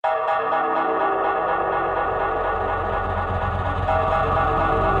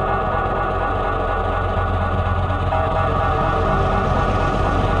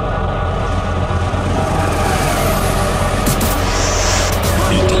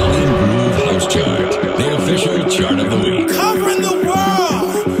Chart of the week. Covering the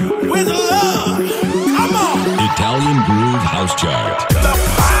world with love. Come on. Italian Groove House Chart. The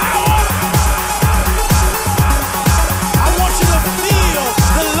power. I want you to feel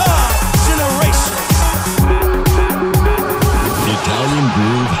the love generation. Italian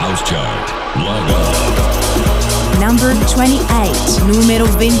Groove House Chart. Log on. Number 28, numero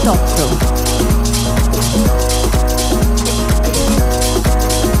 28.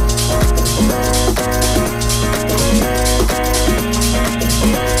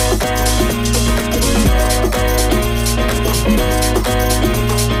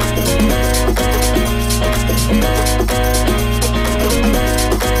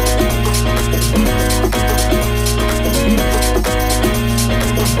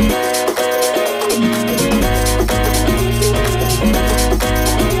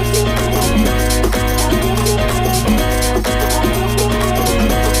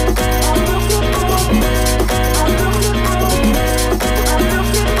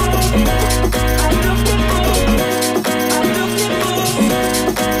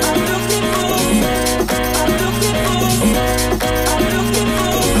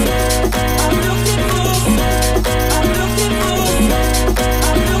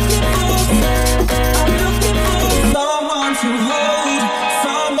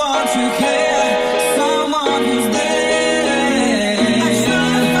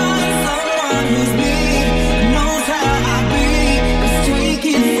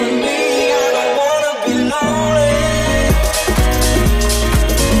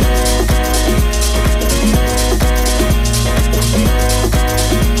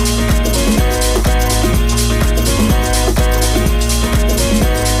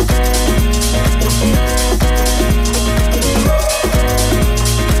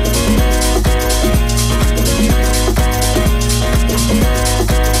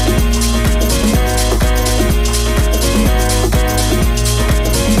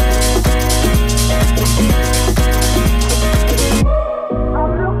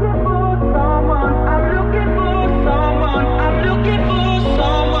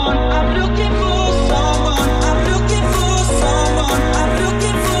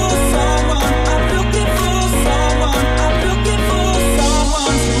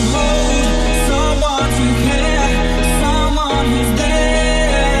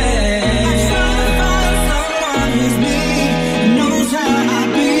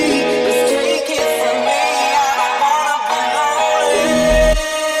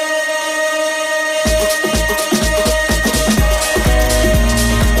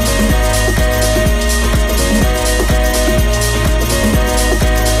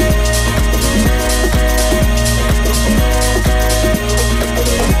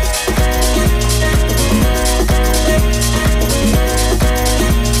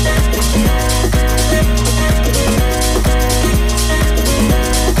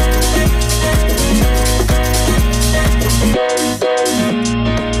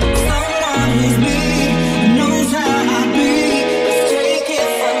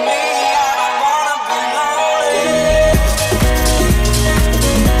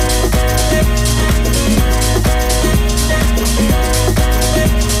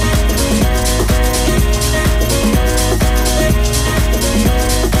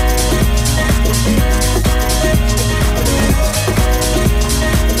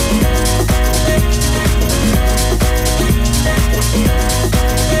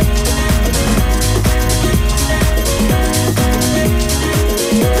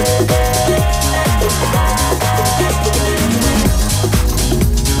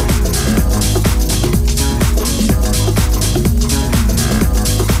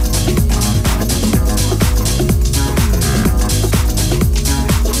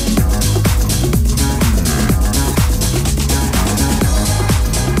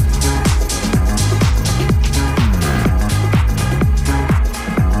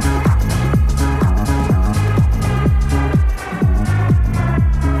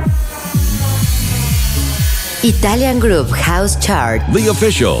 Italian Groove House Chart. The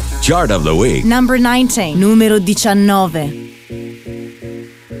official Chart of the Week. Number 19, numero 19.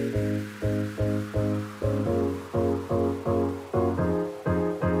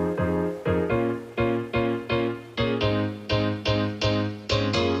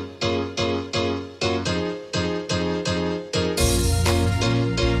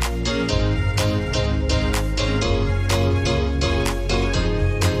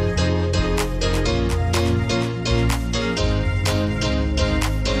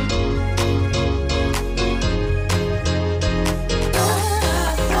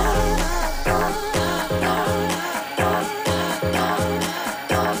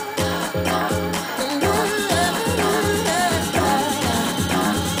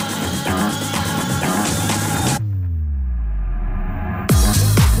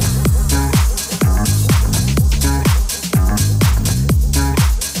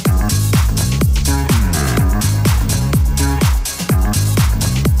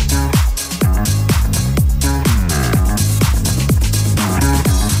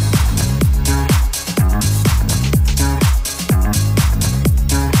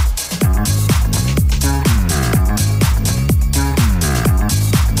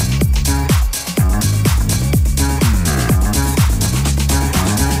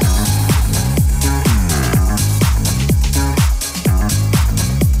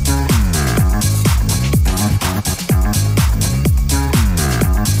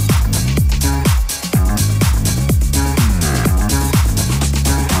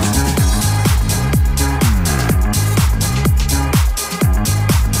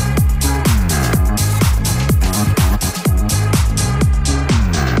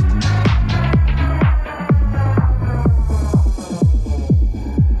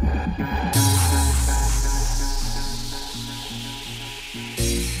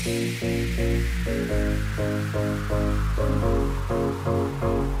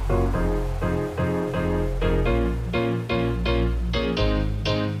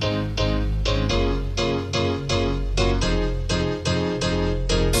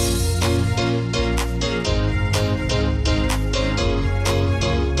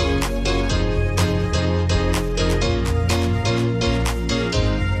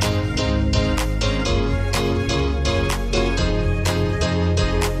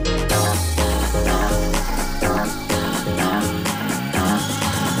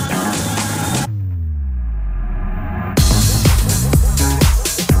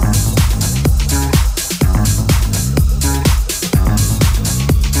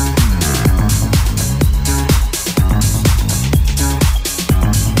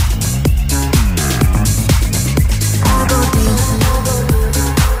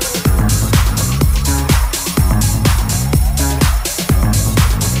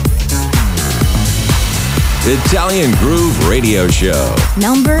 Italian Groove Radio Show.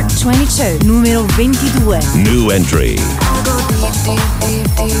 Number 22, numero 22. New entry. I go deep, deep, deep,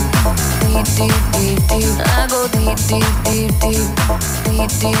 deep, deep, deep, deep. I go deep, deep, deep, deep,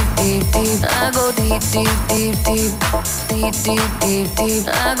 deep, deep, deep, deep. I go deep, deep, deep, deep, deep, deep, deep, deep.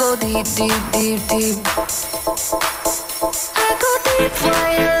 I go deep, deep, deep, deep. I go deep for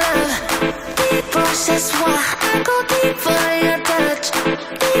your love, deep process why. I go deep for your touch,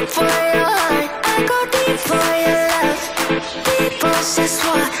 deep for your heart. I go deep for your love, deep process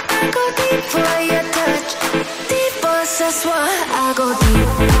why. I go deep for your touch, deep process why. I go deep.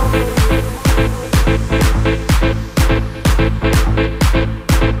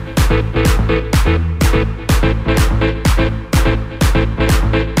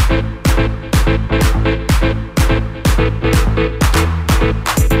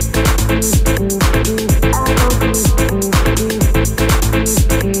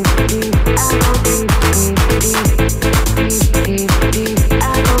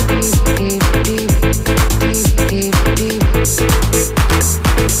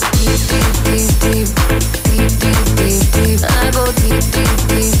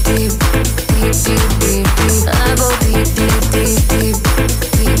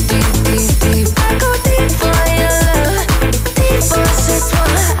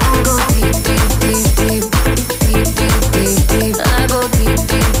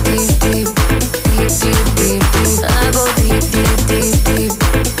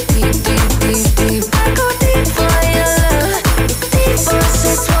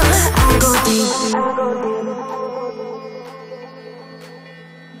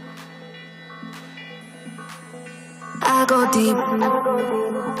 I go deep.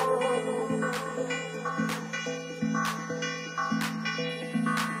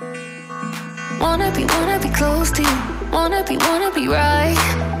 Wanna be close to you. Wanna be right.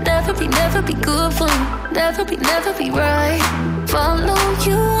 Never be good for you. Never be right. Follow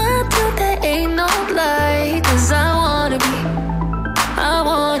you until there ain't no light. 'Cause I wanna be.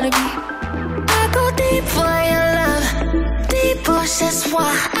 I go deep for your love. Deep push, that's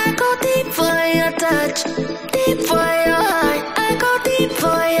why. I go deep for your touch. Deep for your heart. I go deep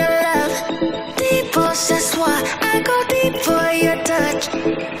for your love. Deep push, that's why. I go deep for your touch.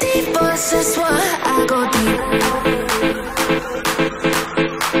 Deep push, that's why. I go deep.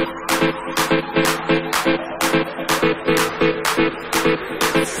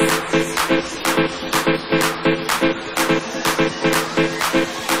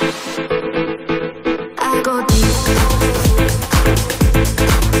 I go deep.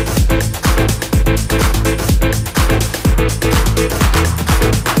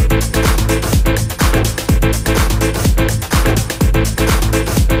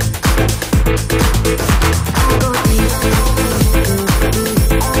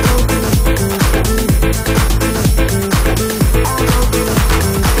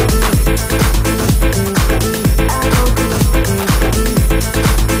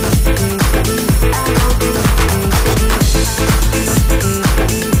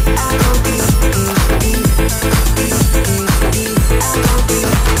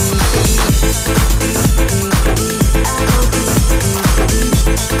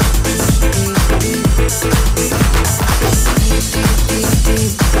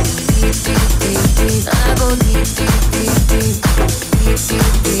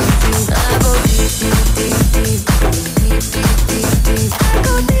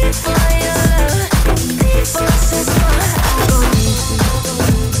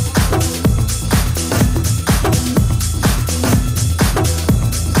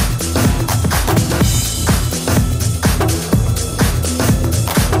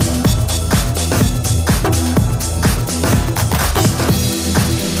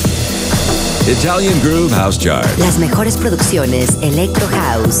 Italian Groove House Chart. Las mejores producciones Electro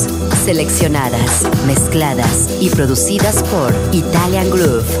House, seleccionadas, mezcladas y producidas por Italian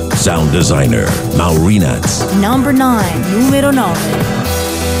Groove. Sound designer, Maurinats. Number 9, número 9.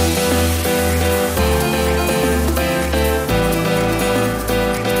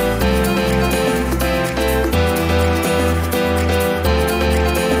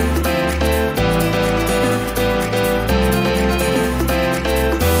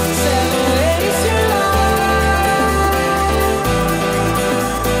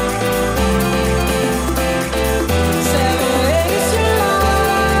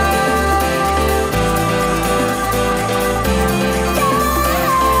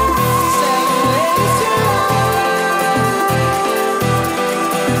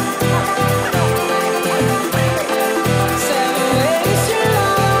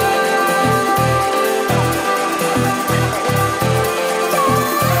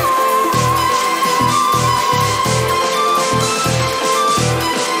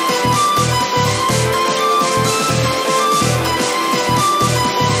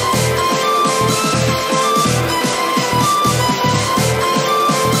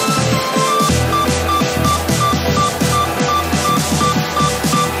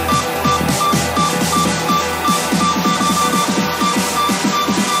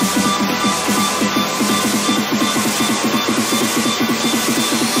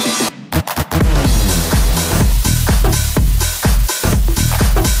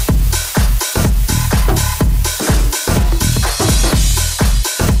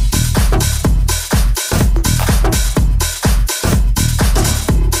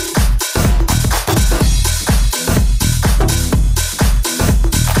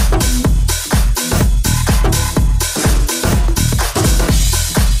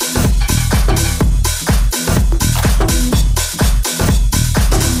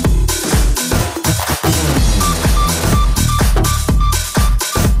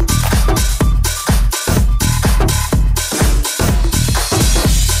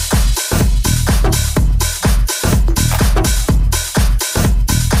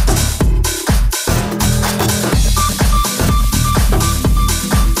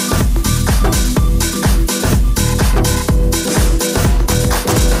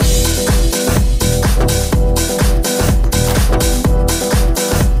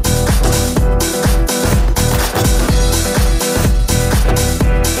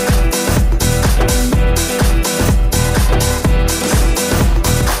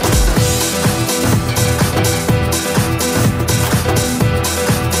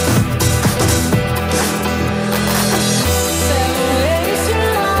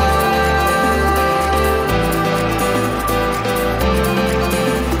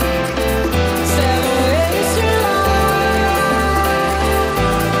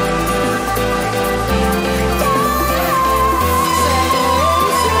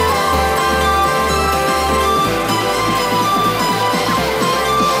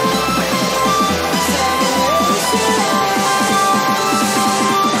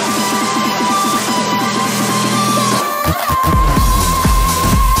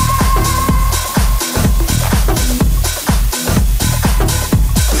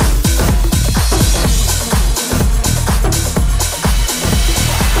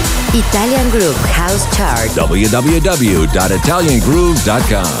 Italian Groove House Chart.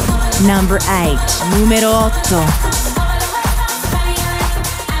 www.italiangroove.com. Number 8, numero 8.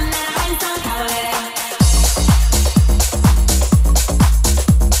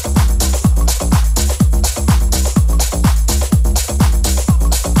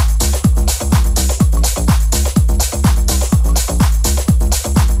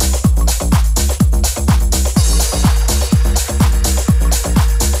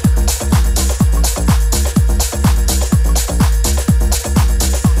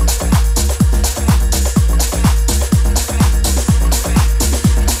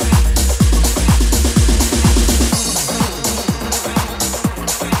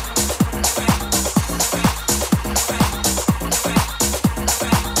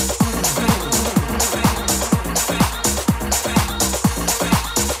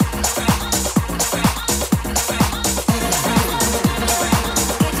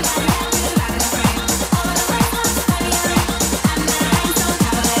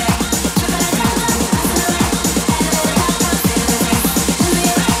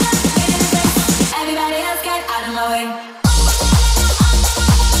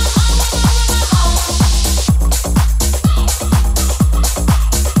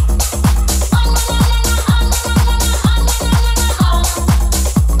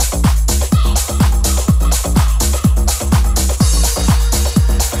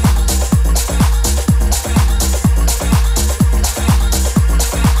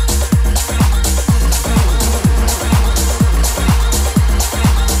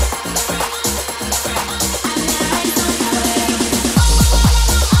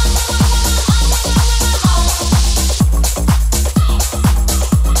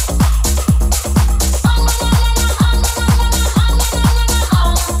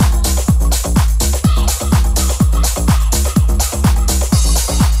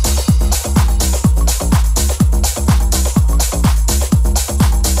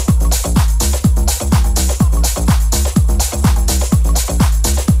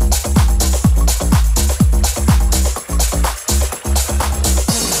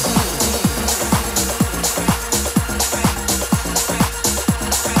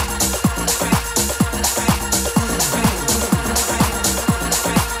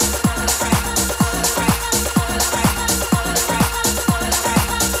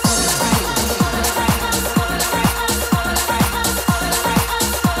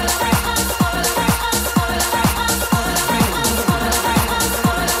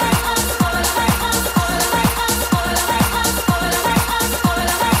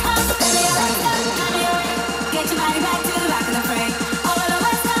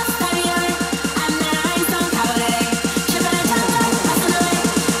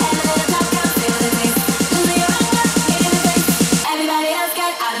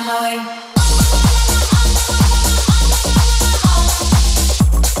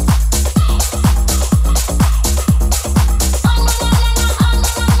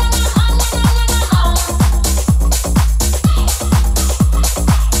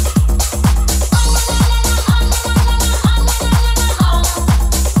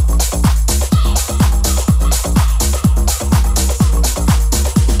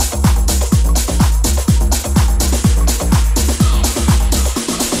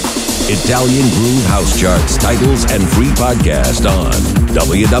 Italian Groove House Charts, titles, and free podcast on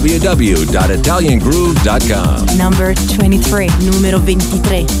www.italiangroove.com. Number 23, numero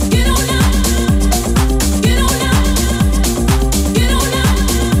 23.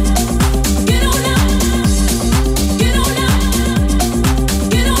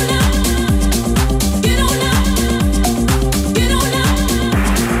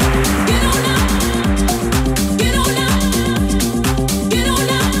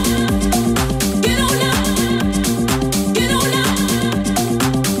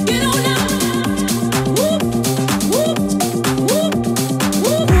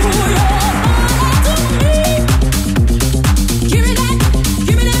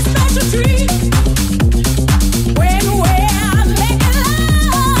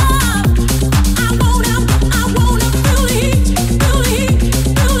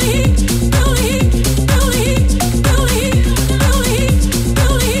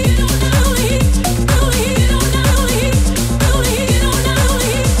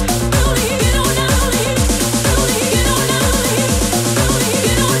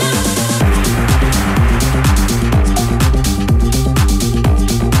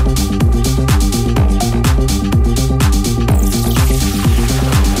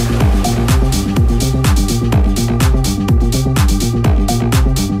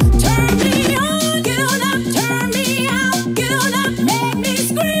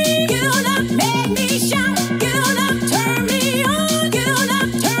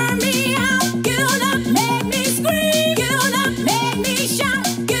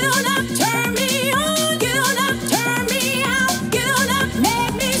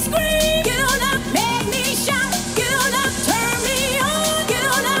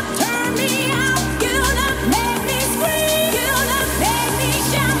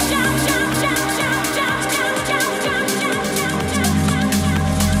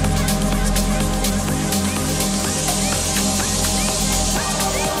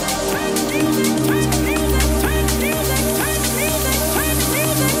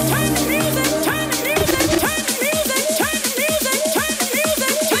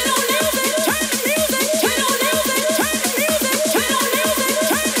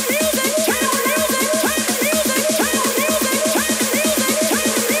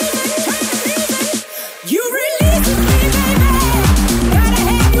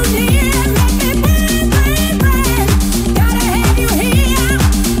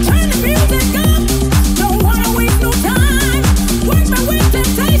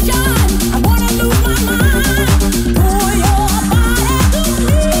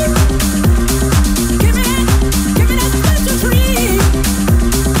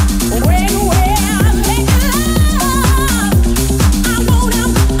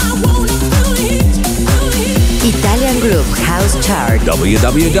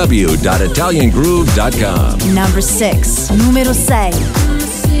 www.italiangroove.com. Number 6, numero 6.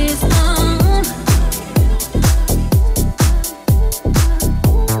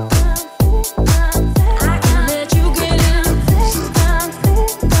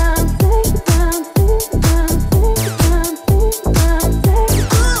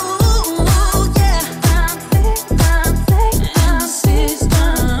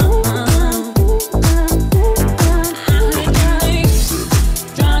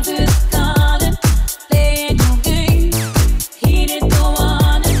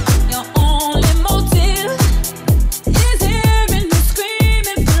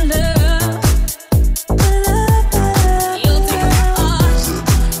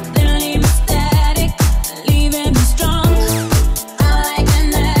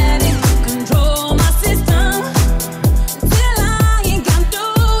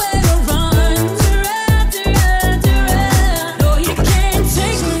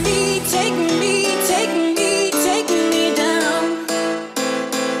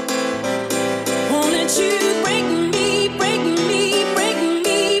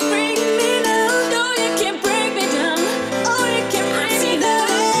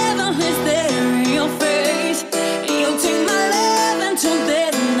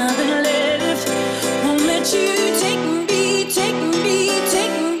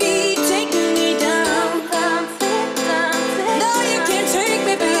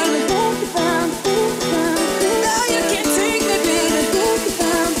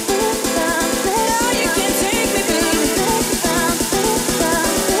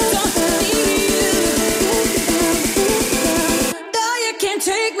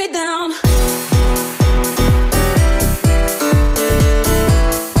 take me down.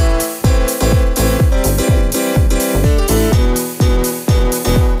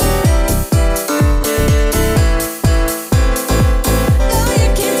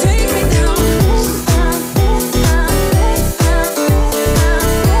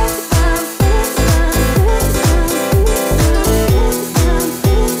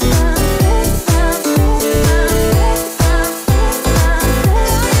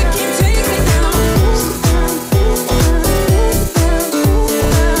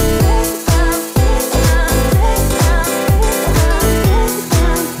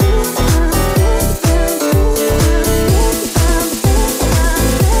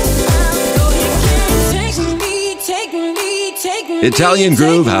 Italian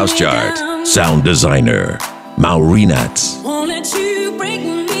Groove House Chart. Sound designer, Maurinats. Won't let you break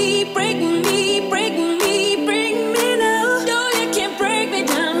me, break me, break me, break me now. No, you can't break me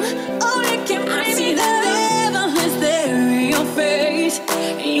down. Oh, you can't break me. I see that heaven is there in your face.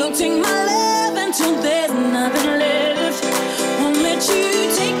 You'll take my love until there's nothing left. Won't let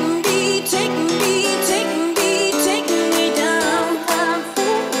you take me, take me, take me, take me down.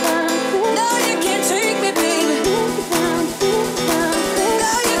 No, you can't take me, baby.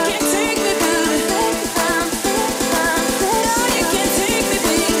 No, you can't take me, baby. No, you can't take me,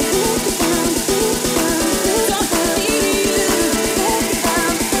 baby. Don't need you.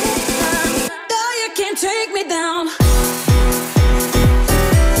 No, you can't take me down.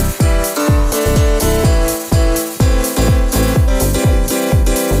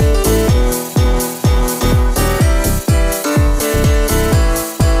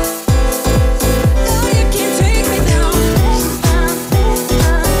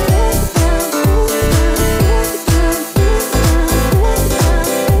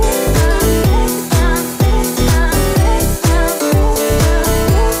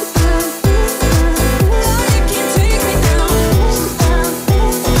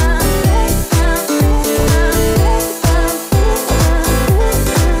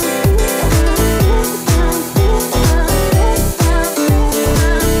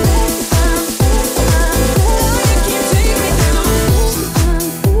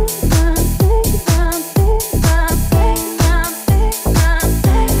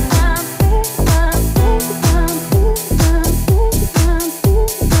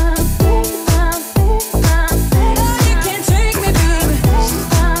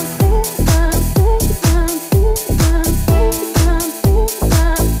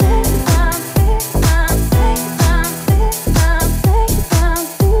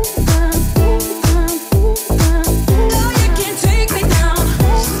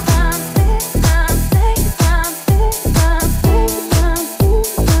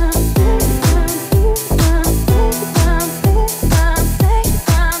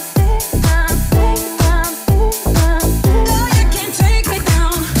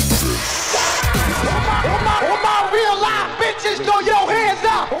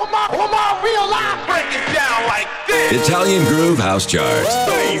 Italian Groove House Chart.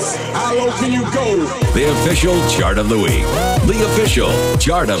 How low can you go? The official chart of the week. The official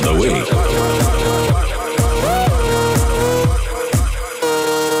chart of the week.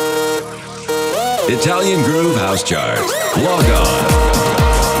 Italian Groove House Chart. Log on.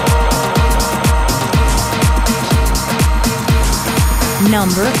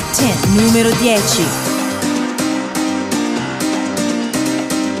 Number 10, numero 10.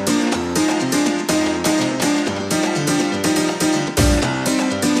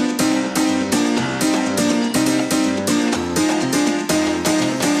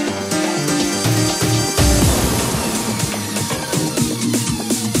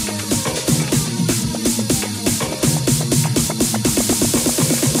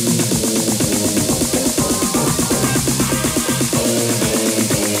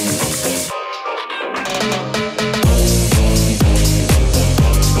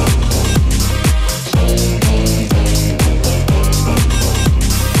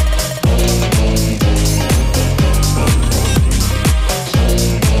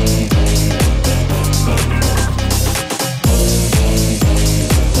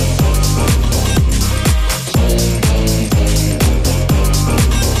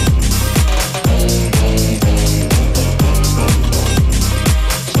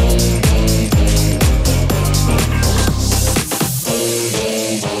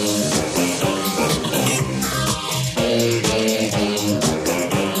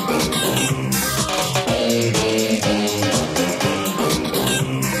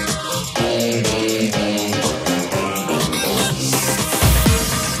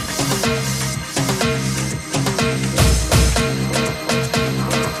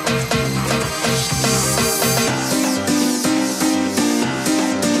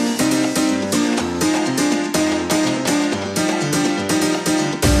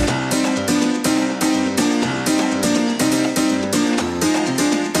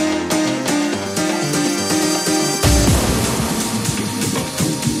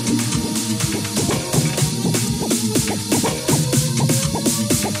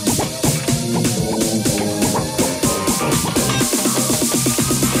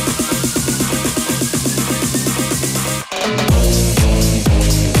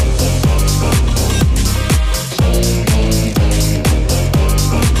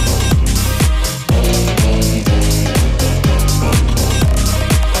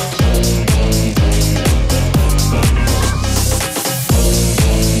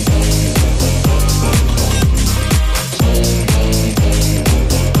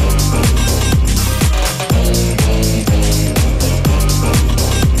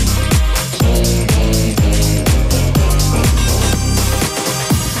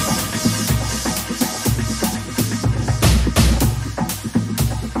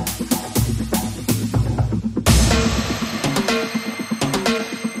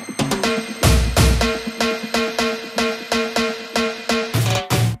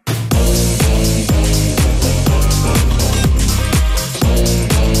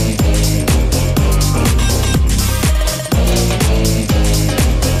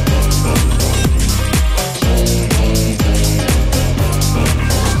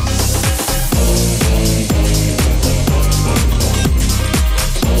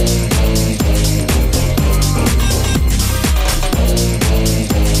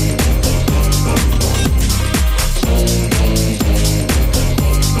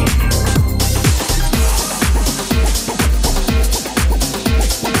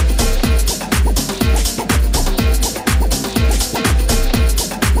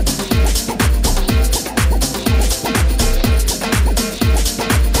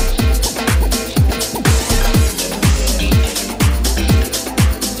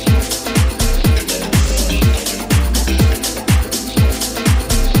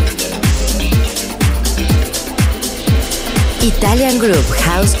 Italian Group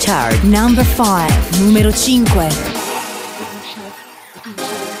House Chart. Number 5, numero 5.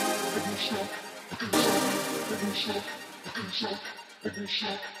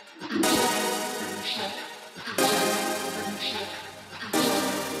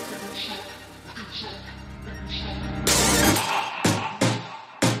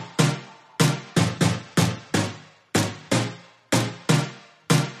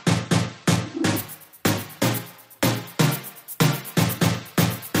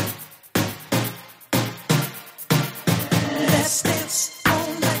 Let's dance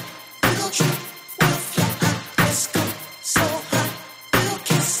all night. We'll drink, we'll fly. Let's go so high. We'll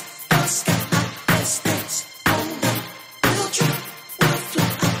kiss the sky. Let's dance all night. We'll drink, we'll fly.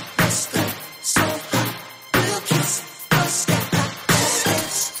 Let's go so high. We'll kiss the sky. Let's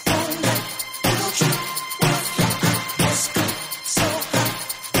dance all night. We'll drink, we'll fly. Let's go so high.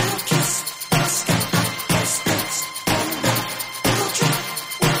 We'll kiss the sky. Let's dance all night. We'll drink,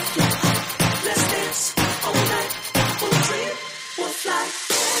 we'll fly. Let's dance all night. We'll dream, we'll fly.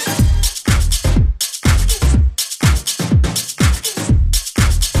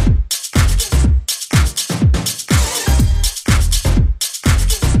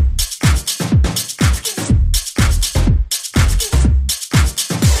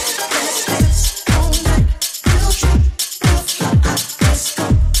 Let's dance all night. We'll dream, we'll fly. Let's go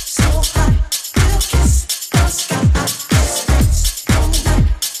so high. We'll kiss the sky. Let's dance all night.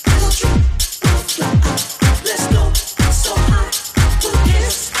 We'll dream, we'll fly. Let's go so high. We'll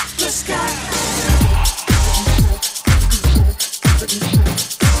kiss the sky.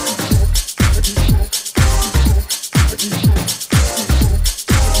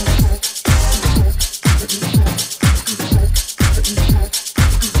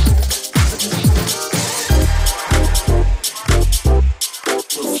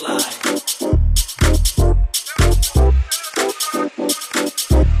 We'll fly.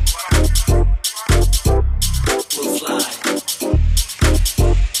 We'll fly.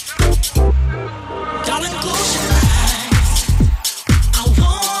 Darling, close your eyes. I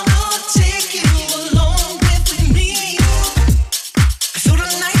wanna take you along with me. Through the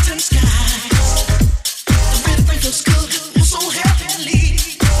nighttime skies, the rhythm feels good, feels so heavenly.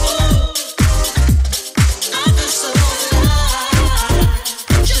 I feel so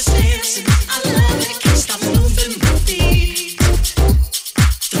alive, just dancing. I love it, can't stop moving my feet.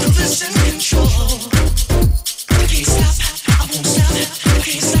 The groove is in control. I can't stop, I won't stop. I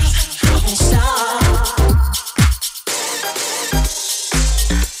can't stop, I won't stop.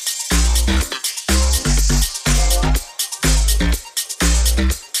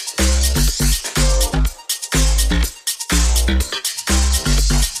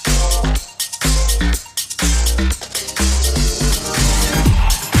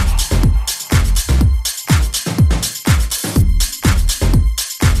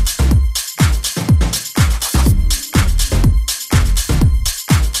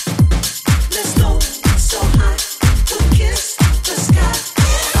 Let's go so high, we'll kiss the sky.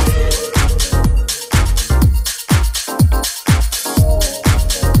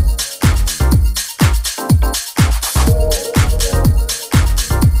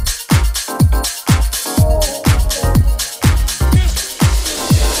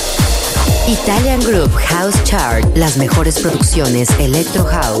 Italian Group House Chart. Las mejores producciones Electro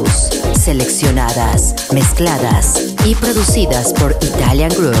House. Seleccionadas, mezcladas y producidas por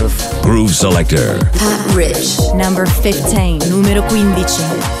Italian Groove. Groove Selector. Rich. Number 15, numero 15.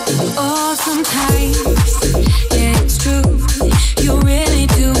 Oh, sometimes, yeah, it's true. You really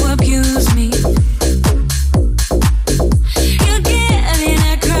do abuse me. You get in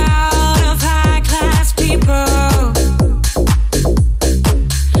a crowd of high-class people,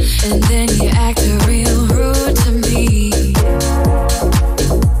 and then you act real rude to me.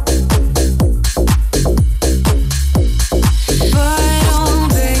 But oh,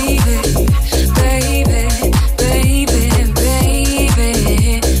 baby, baby, baby,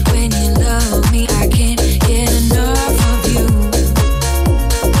 baby, when you love me, I can't get enough of you.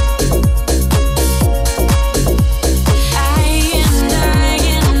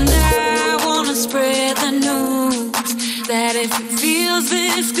 I wanna spread the news that if it feels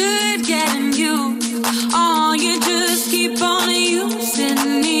this good getting you, oh, you just keep on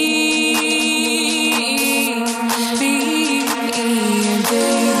using me. And baby,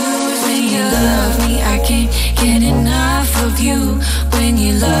 when you love me, I can't get enough of you. When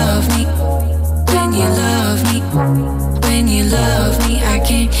you love me, when you love me, when you love me, I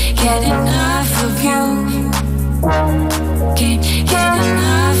can't get enough of you. Can't get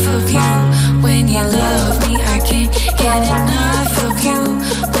enough of you. When you love me, I can't get enough of you.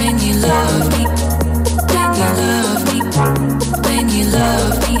 When you love me, when you love me.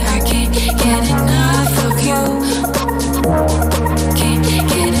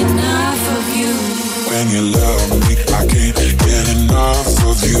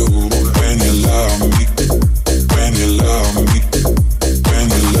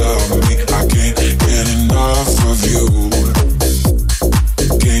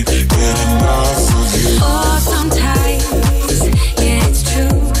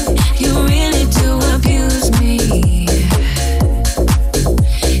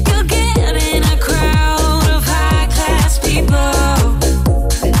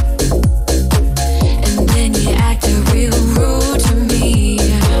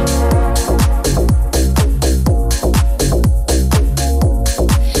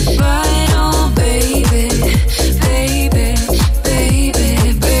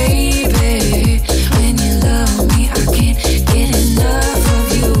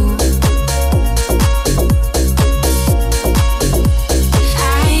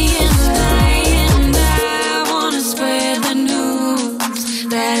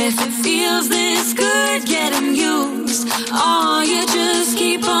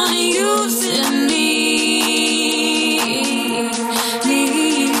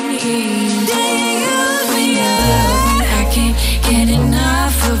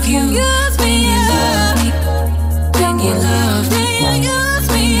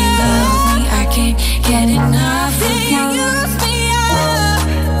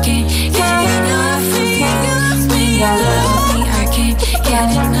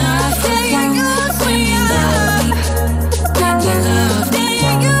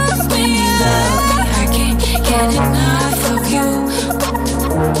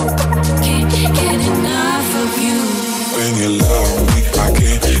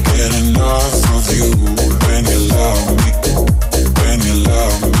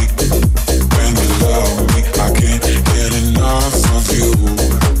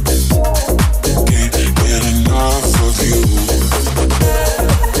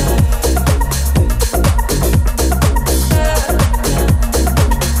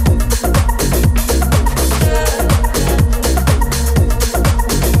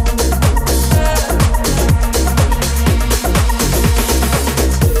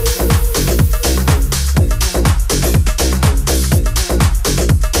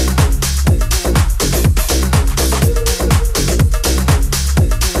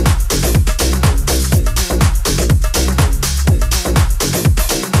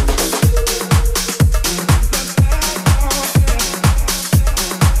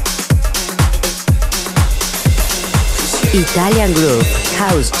 Italian Groove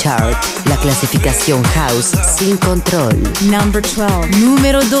House Chart, la clasificación house sin control. Number 12,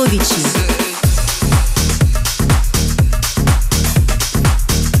 numero 12.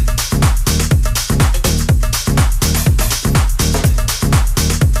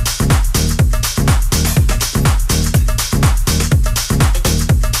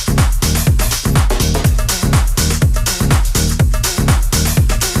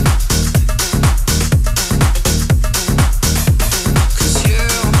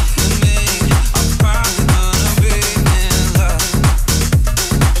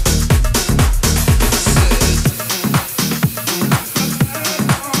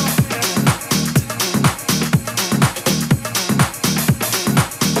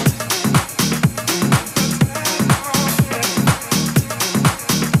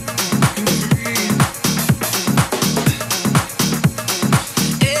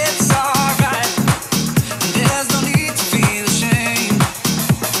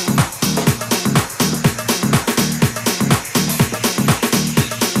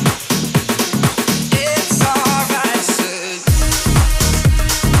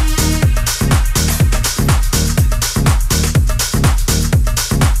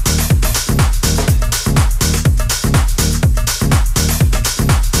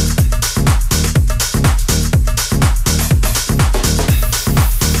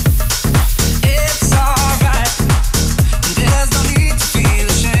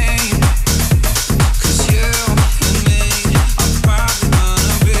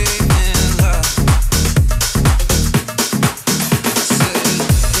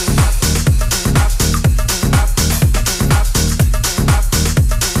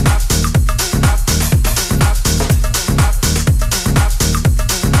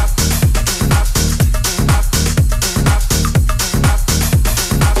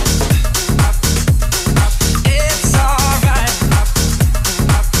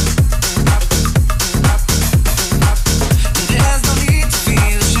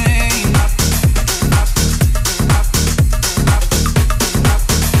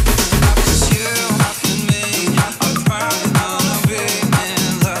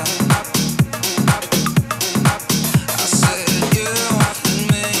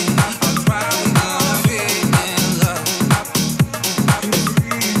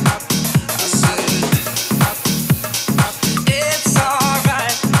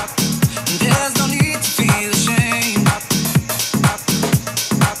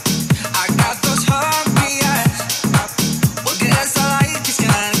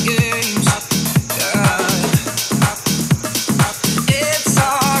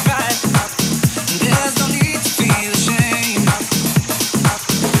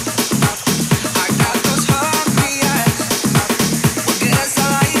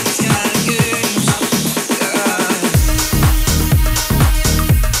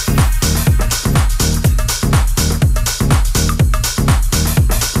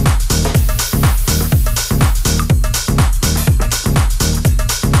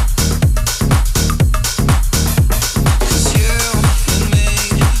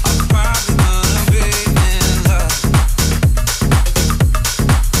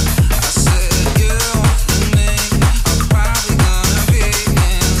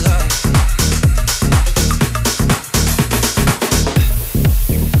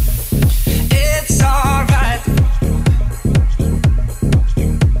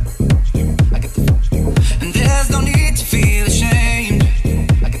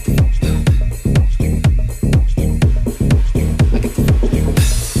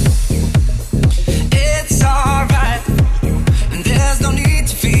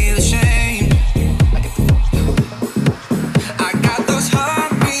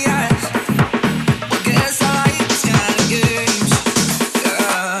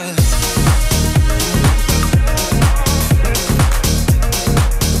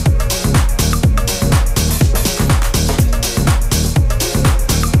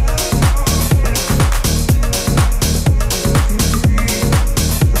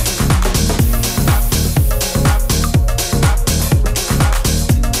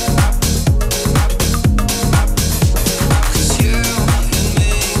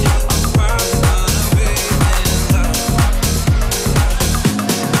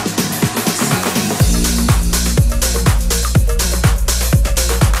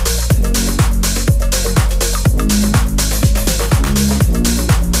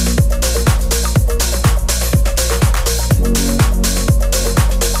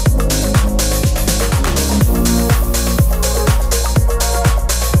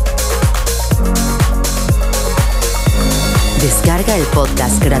 el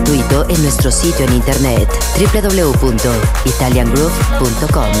podcast gratuito en nuestro sitio en internet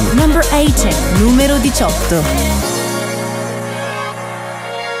www.italiangroove.com. Number 18, numero 18.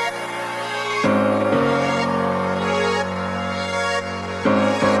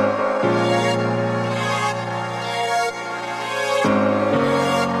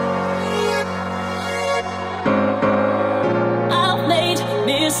 I've made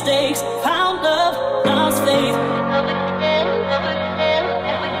mistakes, found love, lost faith.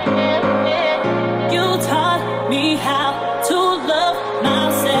 You taught me how to love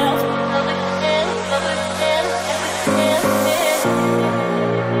myself.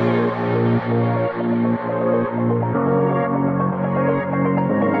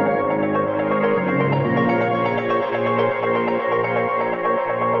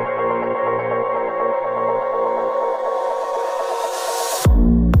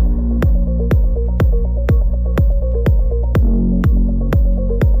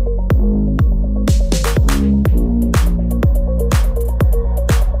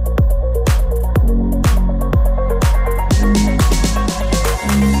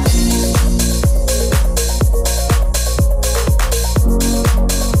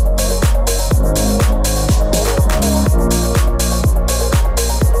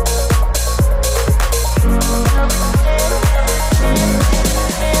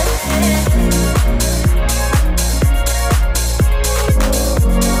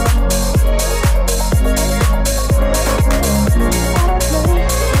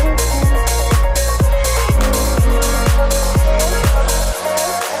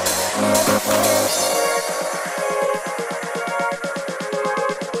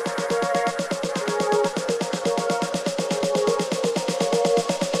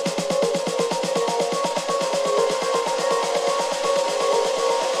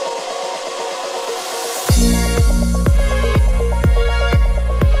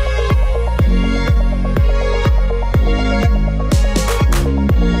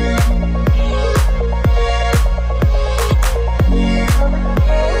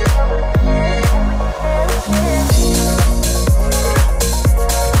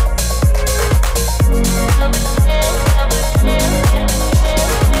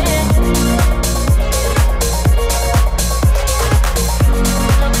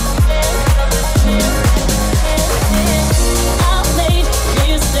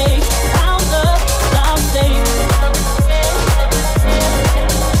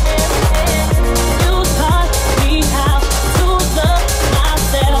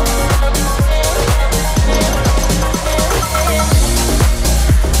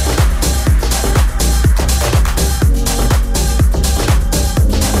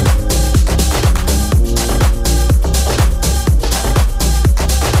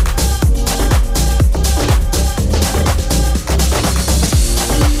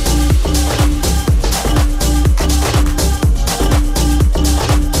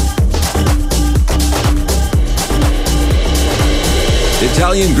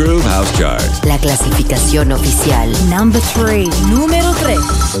 Italian Groove House Chart. La clasificación oficial. Number 3, numero 3.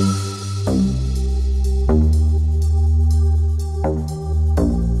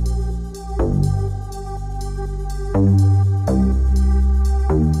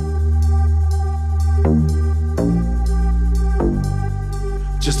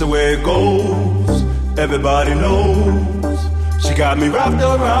 Just the way it goes, everybody knows. She got me wrapped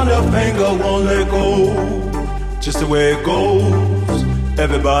around her finger, won't let go. Just the way it goes,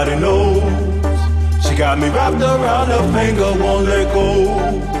 everybody knows. She got me wrapped around her finger, won't let go.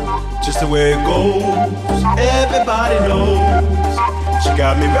 Just the way it goes, everybody knows. She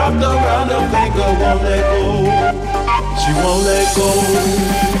got me wrapped around her finger, won't let go. She won't let go.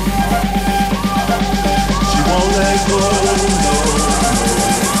 She won't let go. No.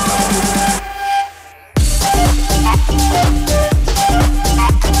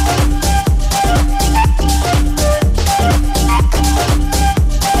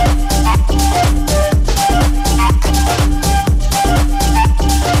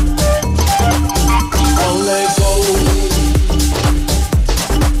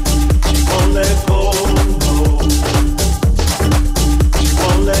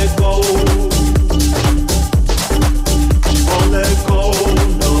 Let go.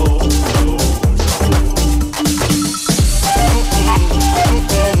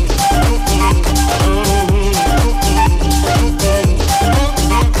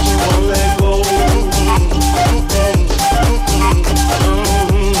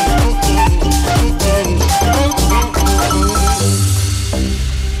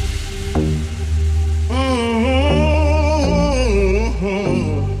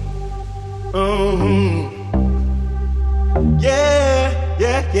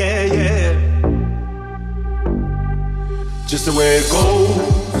 yeah, yeah. Just the way it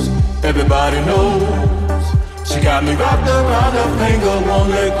goes, everybody knows. She got me wrapped around her finger, won't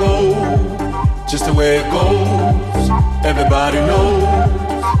let go. Just the way it goes, everybody knows.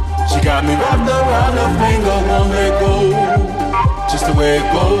 She got me wrapped around her finger, won't let go. Just the way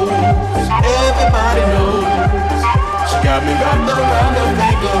it goes, everybody knows. She got me wrapped around her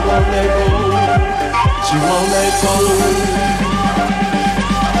finger, won't let go. She won't let go.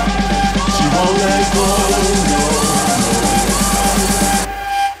 She won't let go.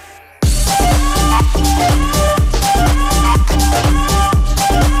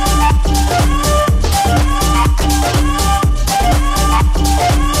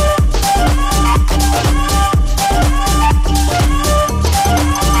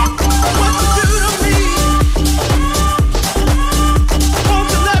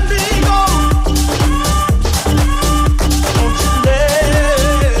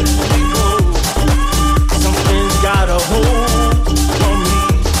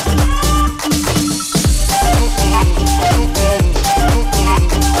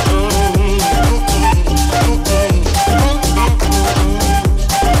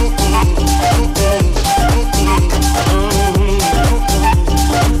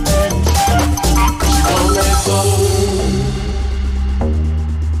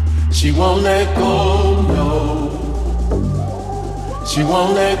 She won't let go, no. She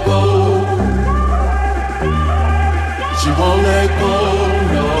won't let go. She won't let go,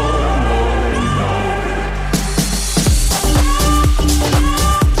 no, no, no.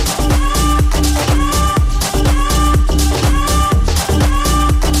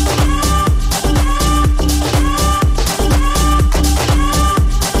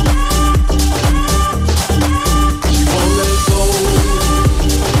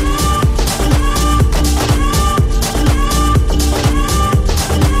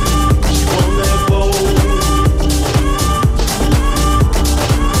 She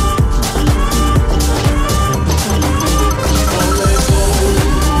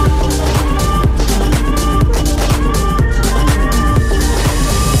won't let go.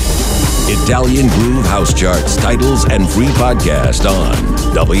 Italian Groove House Charts, titles, and free podcast on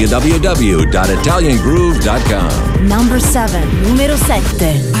www.italiangroove.com. Number 7, numero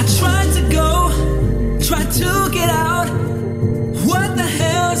 7. I tried to go, tried to get out. What the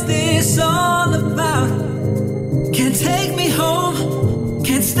hell's this all about? Can't take me home,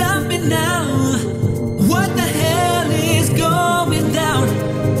 can't stop me now. What the hell is going down?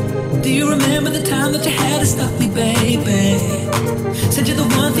 Do you remember the time that you had to stop me, baby? Said you're the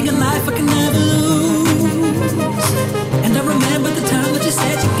one thing in life I can never lose. And I remember the time that you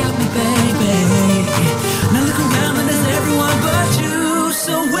said you got me, baby. Now look around and there's everyone but you.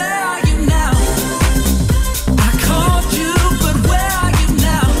 So where are you now? I called you, but where are you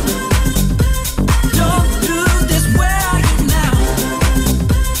now? Don't do this, where are you now?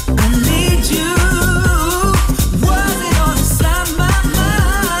 I need you. Was it all inside my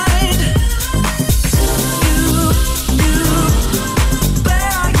mind?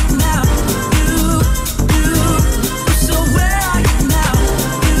 Where are you now? So where are you now?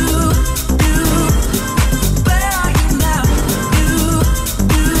 Where are you now?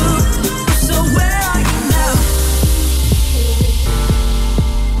 So where are you now?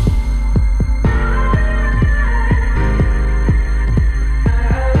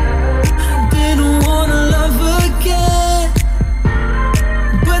 I didn't wanna love again,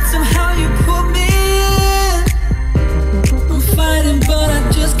 but somehow you put me in. I'm fighting, but I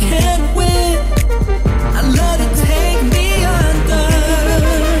just can't win. I let it take me under.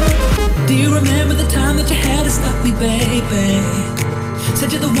 Do you remember the time that you had to stop me, baby?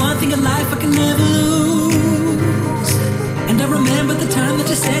 Said you're the one thing in life I can never lose. And I remember the time that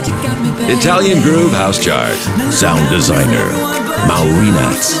you said you got me, baby. Italian Groove House Chart, sound designer,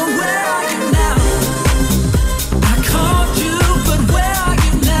 Maureenax. So where are you now? I called you, but where are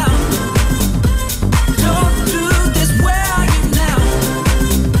you now? Don't do this, where are you now?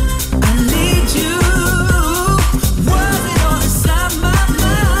 I need you. Was it all inside my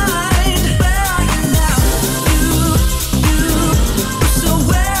mind? Where are you now? So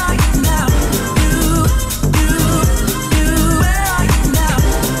where are you now? Where are you now?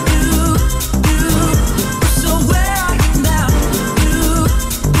 So where are you now?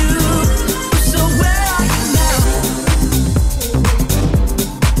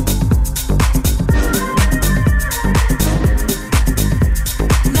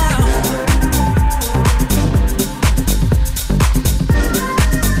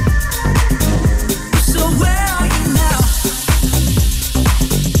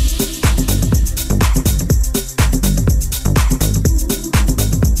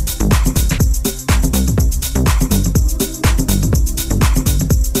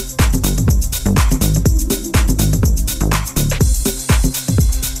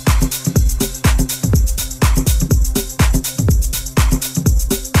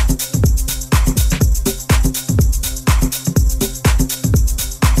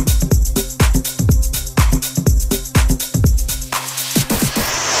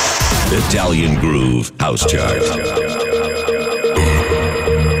 House Chart.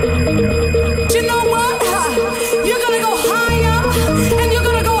 You know what? You're gonna go higher, and you're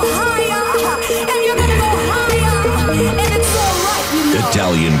gonna go higher, and you're gonna go higher, and it's alright, you know.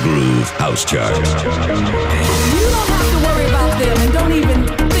 Italian Groove House Chart. You don't have to worry about them, and don't even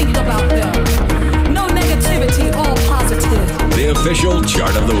think about them. No negativity, all positive. The official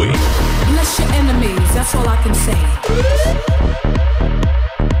chart of the week. Bless your enemies, that's all I can say.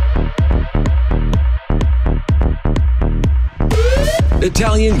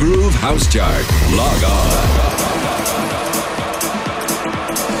 Italian Groove House Chart. Log on.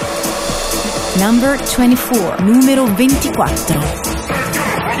 Number 24, numero 24.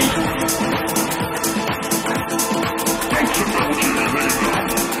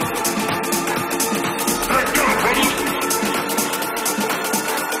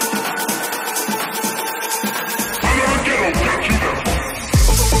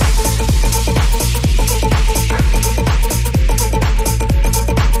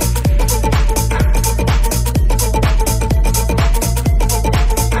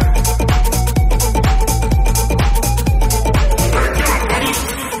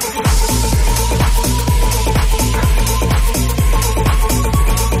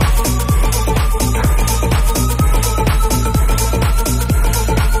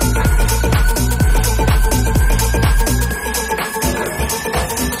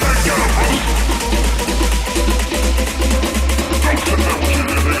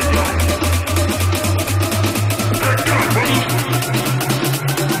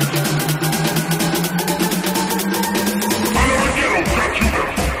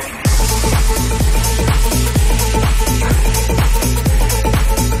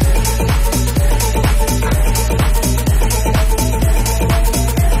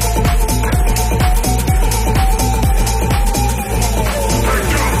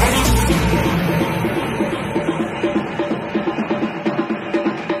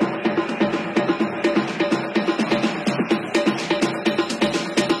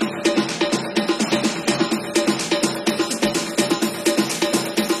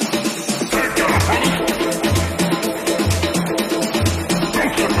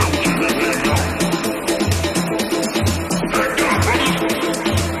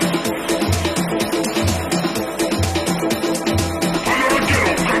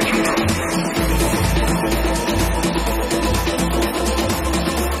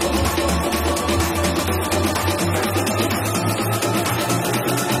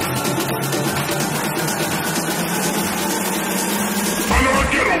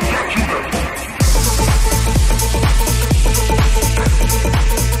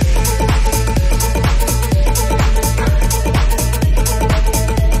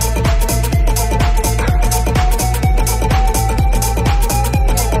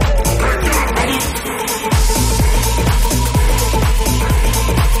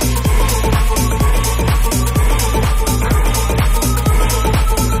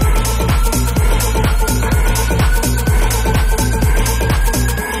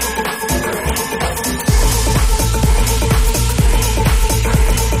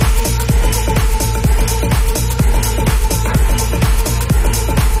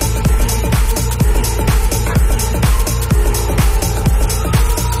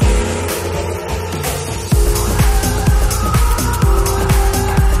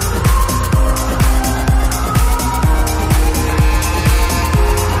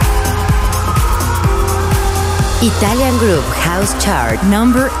 Italian Groove House Chart.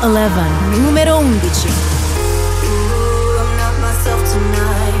 Number 11, numero 11. Ooh, I'm not myself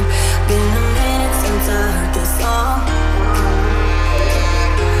tonight. Been a minute since I heard this song.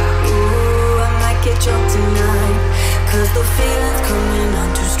 Ooh, I might get drunk tonight, 'cause the feeling's coming on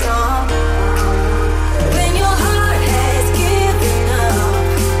too strong. When your heart has given up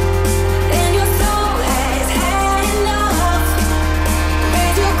and your soul has had enough,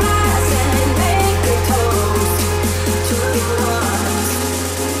 raise your glass and make a toast to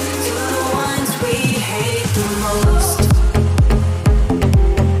the ones we hate.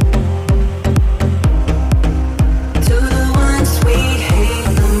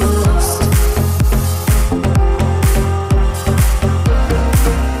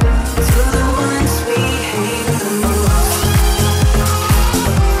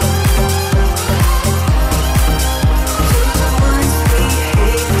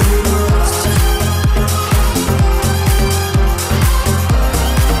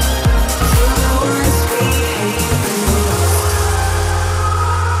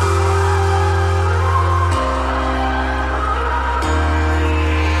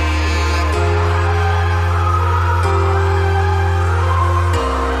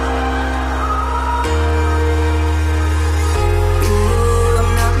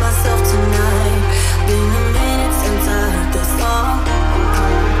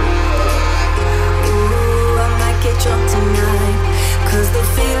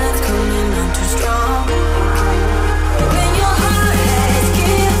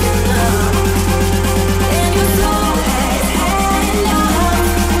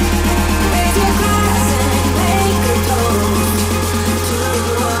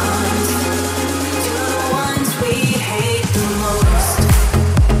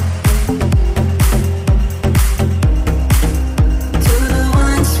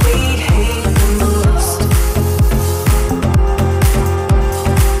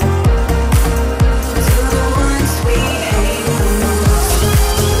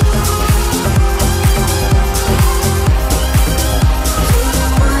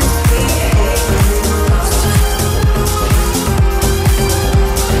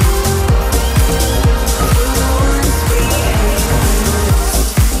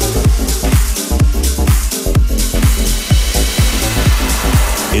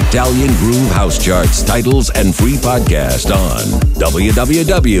 Italian Groove House Charts, titles, and free podcast on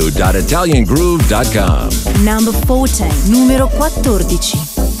www.italiangroove.com. Number 14, numero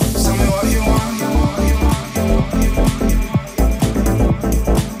 14.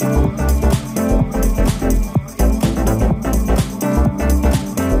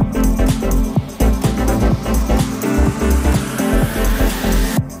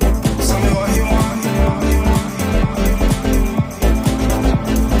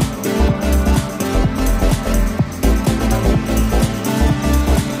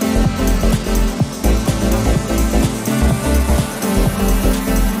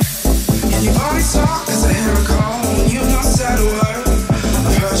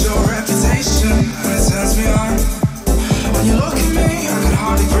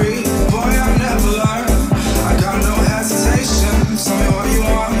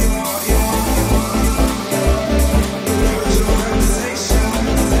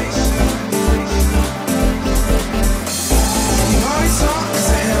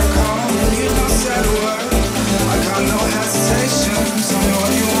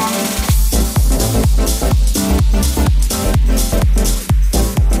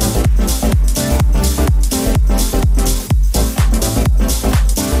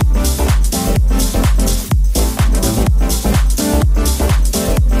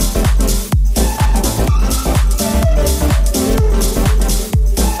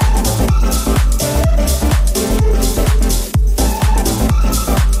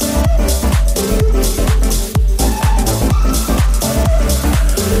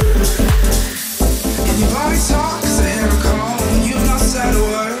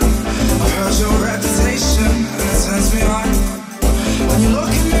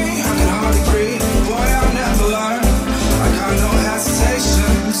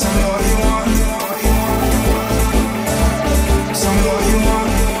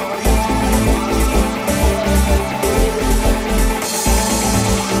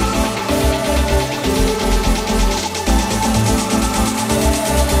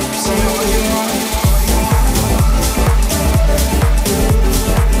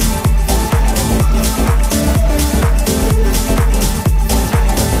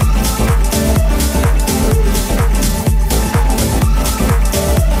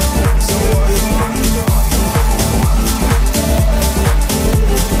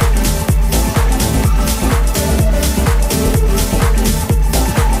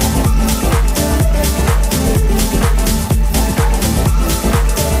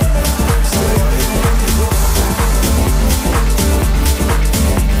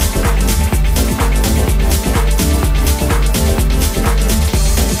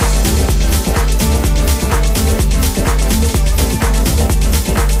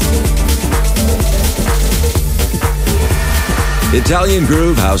 Italian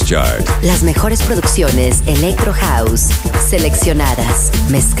Groove House Chart. Las mejores producciones Electro House, seleccionadas,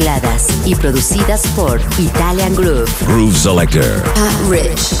 mezcladas y producidas por Italian Groove. Groove Selector. Pat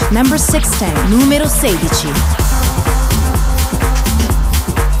Rich. Number 16, numero 16.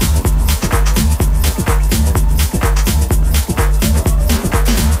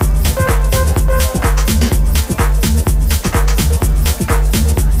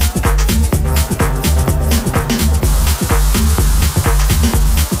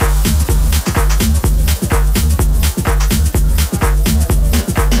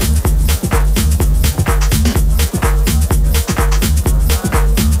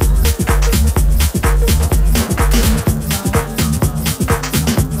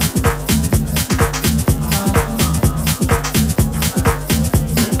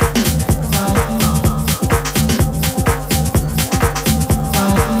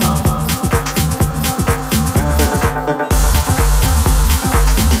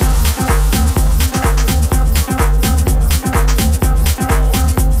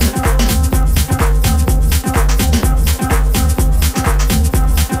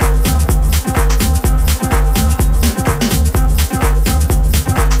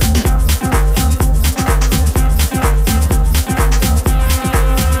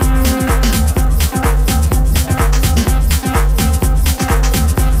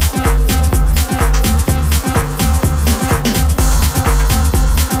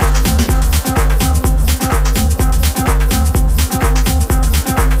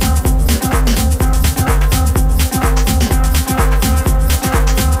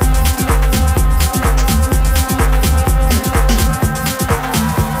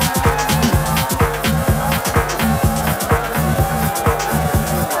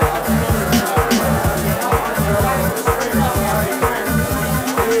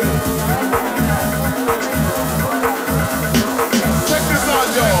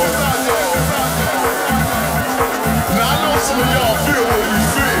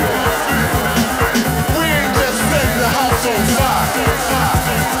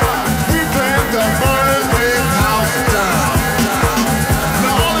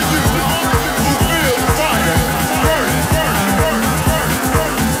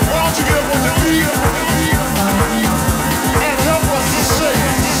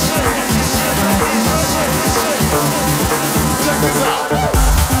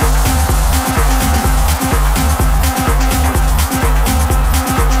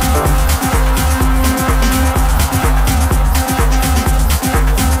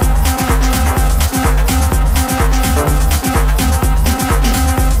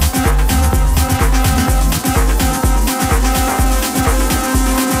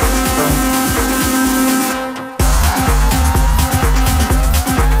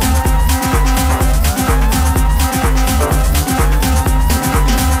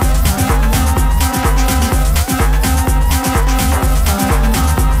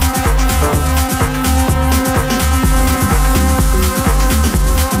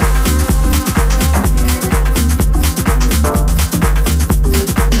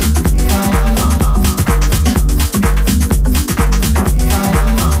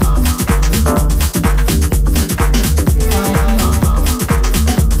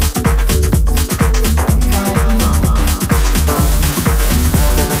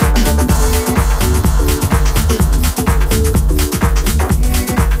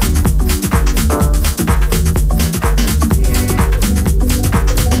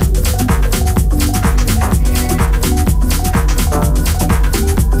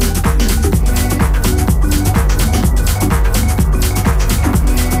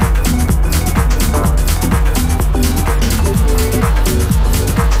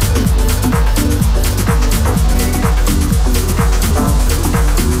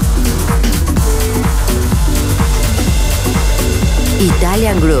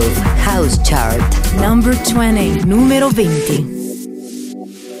 Italian Groove House Chart. Number 20, numero 20.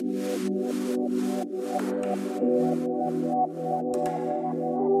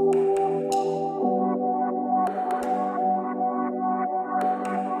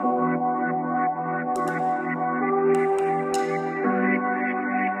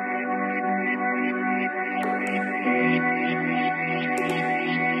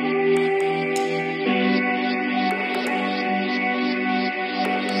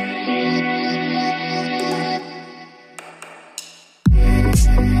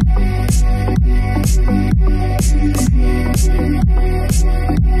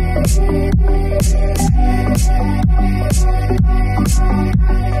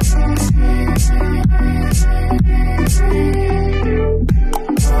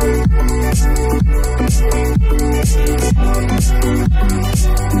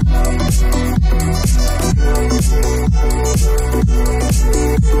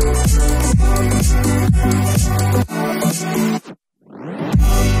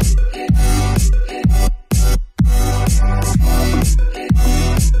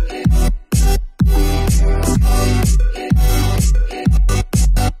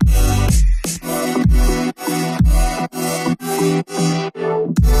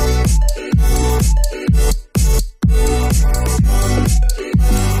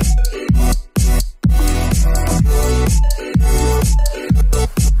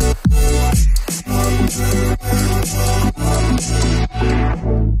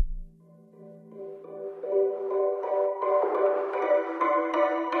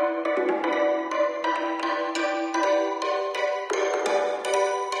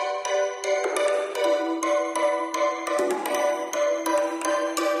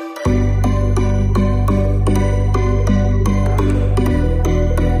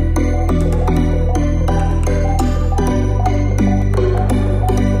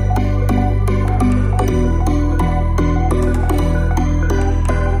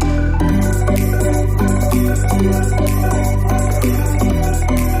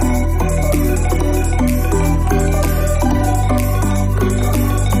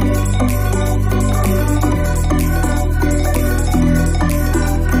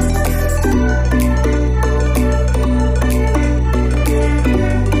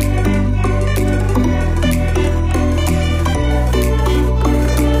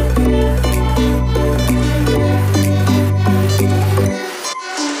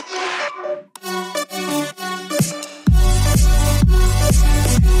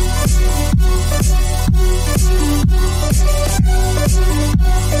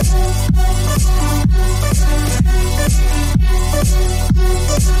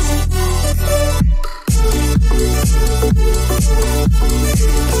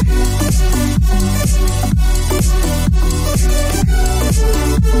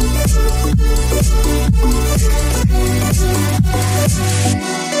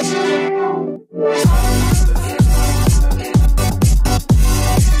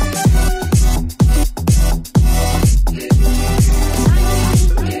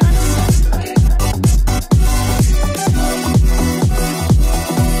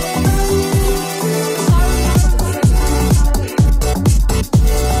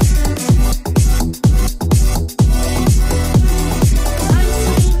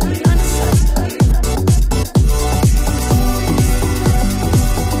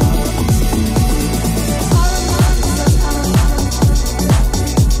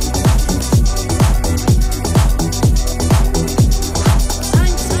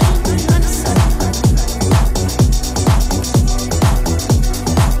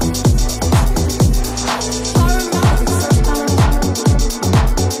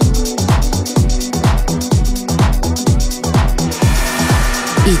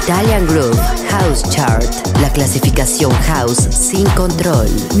 Italian Groove House Chart, la clasificación house sin control.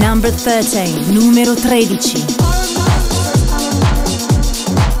 Number 13, numero 13.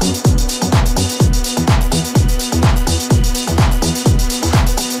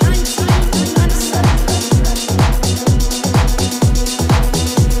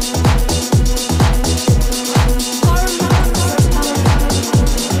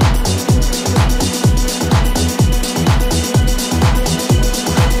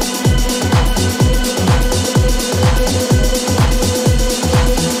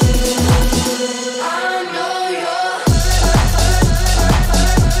 I know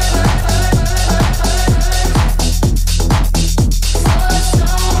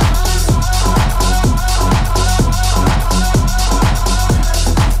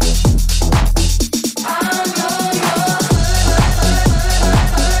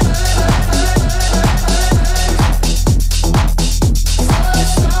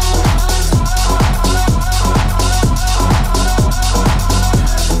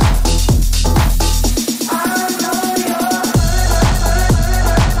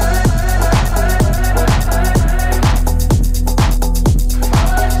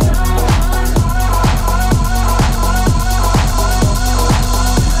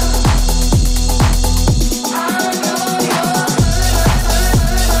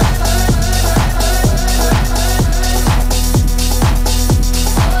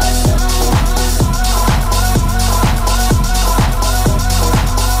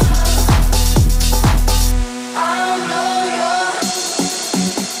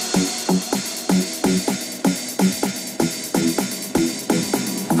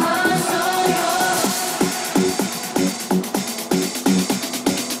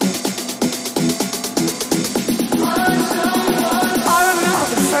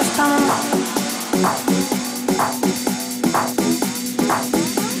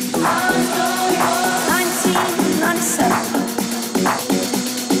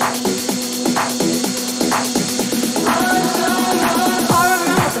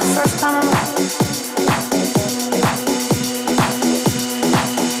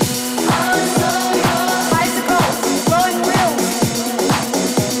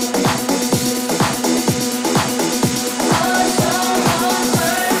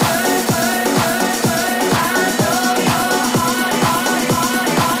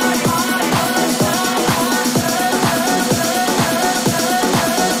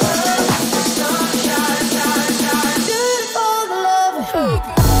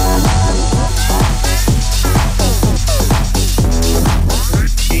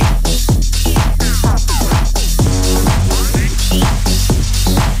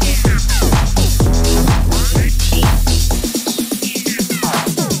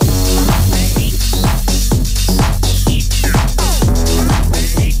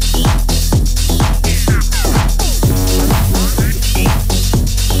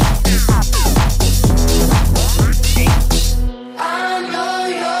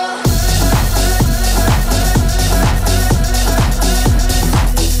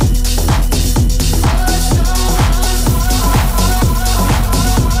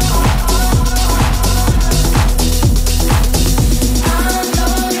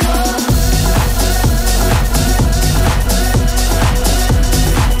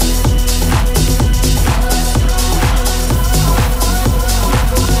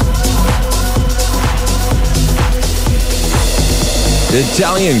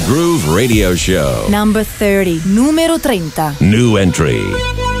Italian Groove Radio Show. Number 30, numero 30. New entry.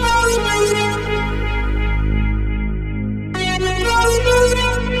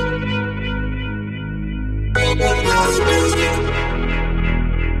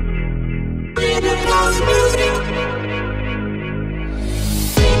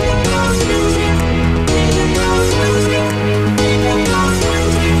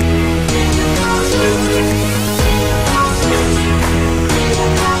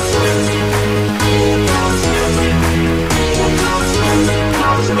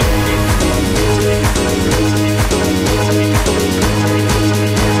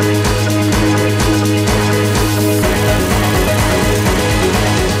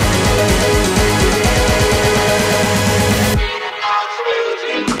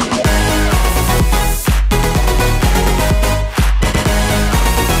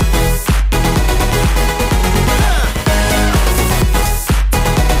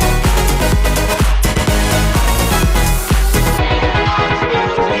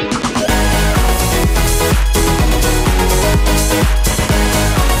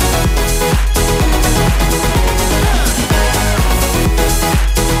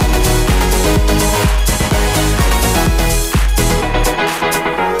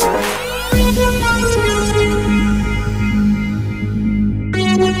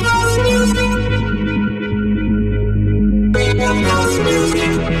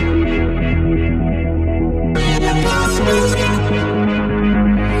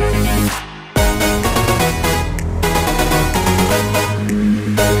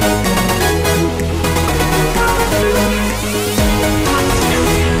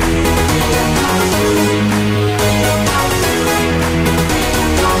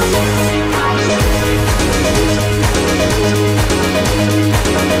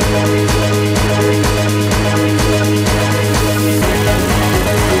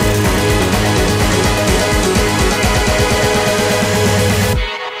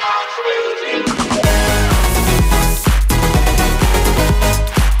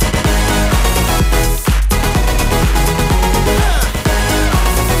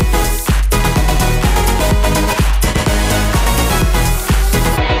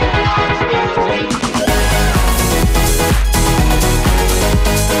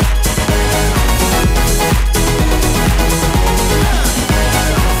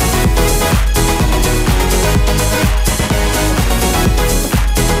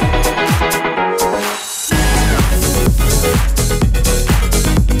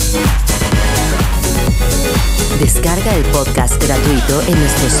 Descarga el podcast gratuito en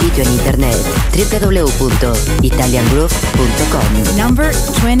nuestro sitio en internet www.italiangroove.com. Number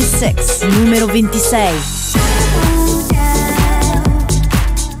 26, numero 26.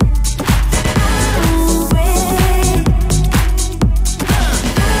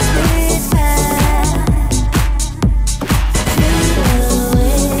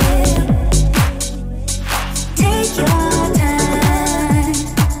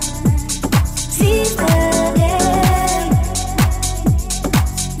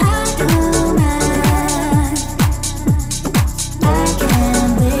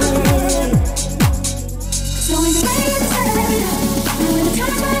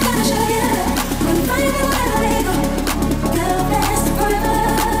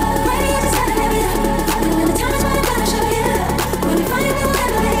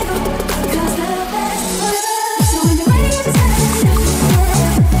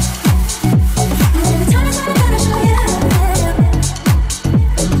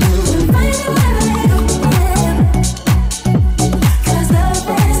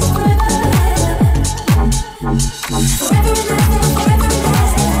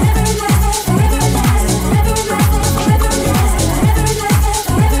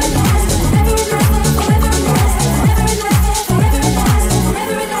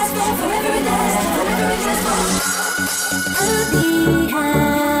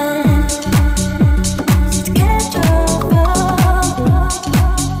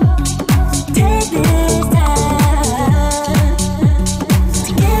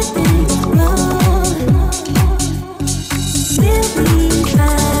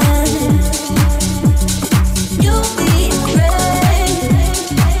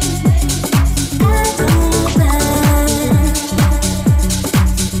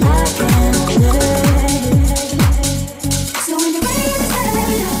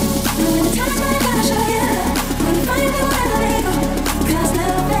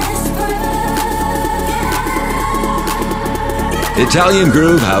 Italian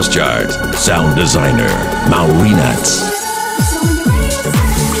Groove House Chart. Sound designer, Maurinats.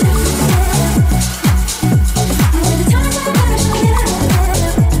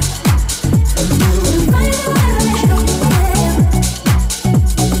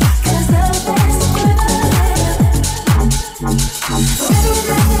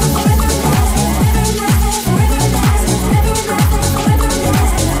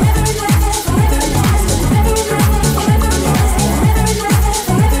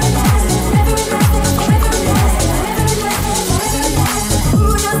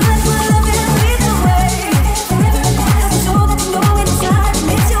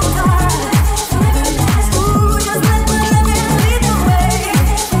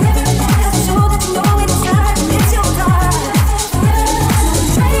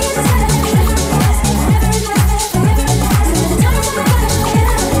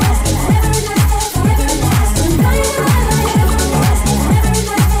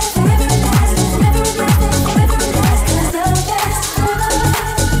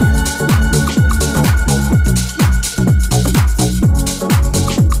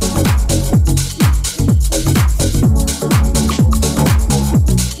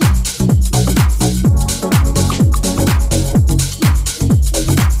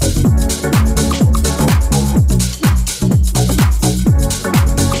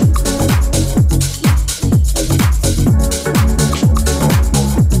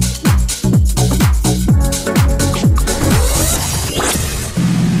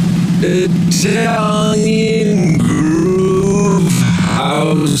 Italian Groove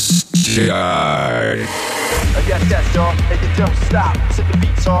House Chart. Yes, yes, y'all, if you don't stop, to the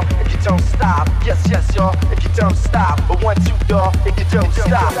beats, y'all, if you don't stop. Yes, yes, y'all, if you don't stop. But 1, 2, y'all, if you don't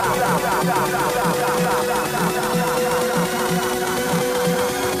stop.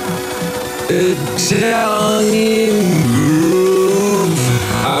 Italian Groove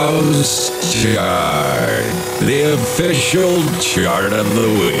House Chart. The official chart of the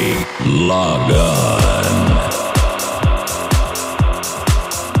week. Log on.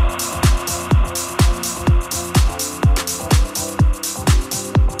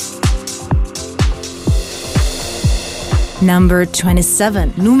 Number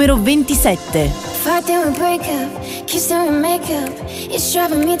 27, numero 27. Fight then we break up, kiss then we make up. It's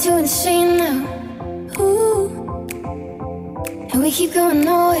driving me too insane now. Ooh. And we keep going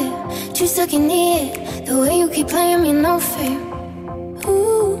nowhere, too stuck in the air. The way you keep playing me no fair.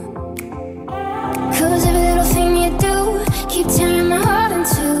 Ooh. Cause every little thing you do, keep tearing my heart in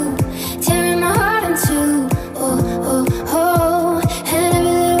two. Tearing my heart in two. Oh, oh, oh. And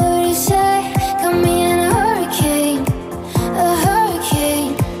every little word you say, got me in a hurricane. A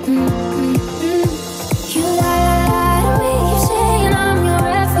hurricane. You lie to me, keep saying I'm your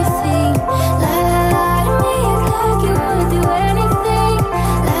everything. Lie to me, act like you would do anything.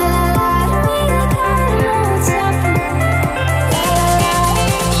 Lie to me, like I don't know what's happening.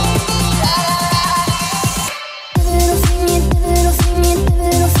 Little thing you do, little thing you do,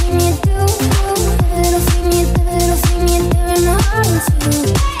 little thing you do. Little thing you do, little thing you do, and my heart in two.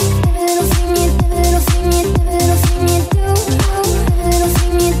 Little thing you do, little thing you do, little thing you do. Little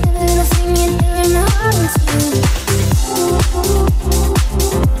thing you do, little thing you do, and my heart in two.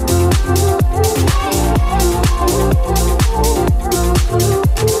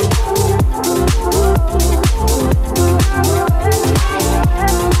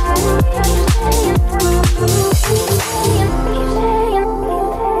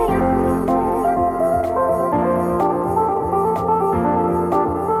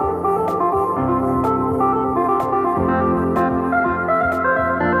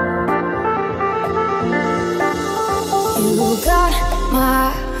 You got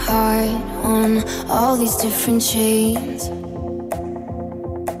my heart on all these different chains,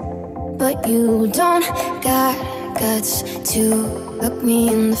 but you don't got guts to look me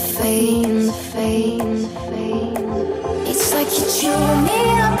in the face. It's like you chew me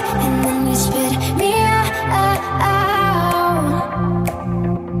up and then you spit me out.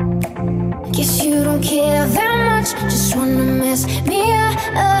 Guess you don't care that much, just wanna mess me up.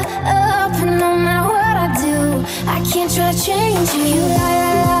 And no matter what I do, I can't try to change you. You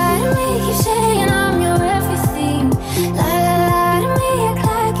lie to me, keep saying I'm your everything. Lie to me, act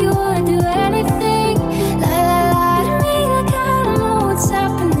like you would do anything. Lie to me, like I don't know what's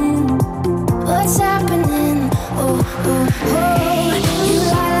happening. What's happening? Oh, oh, oh. You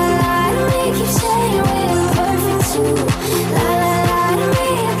lie to me, keep saying we're perfect too. Lie to me,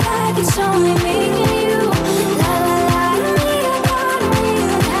 act like it's only me and you. Lie to me, like I don't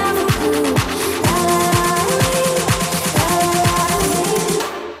even have a clue. Lie to me.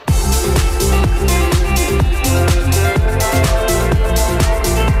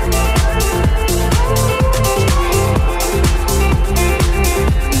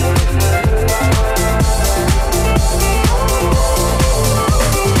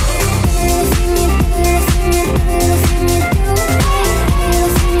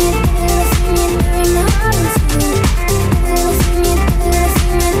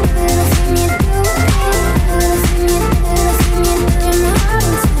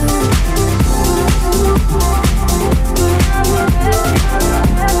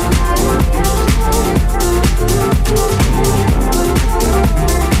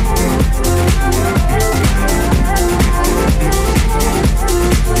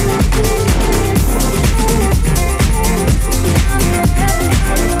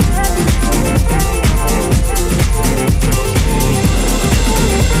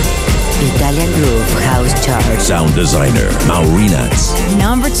 Italian Groove House Chart. Sound designer Maurinats.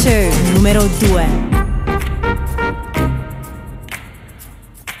 Number 2, numero 2.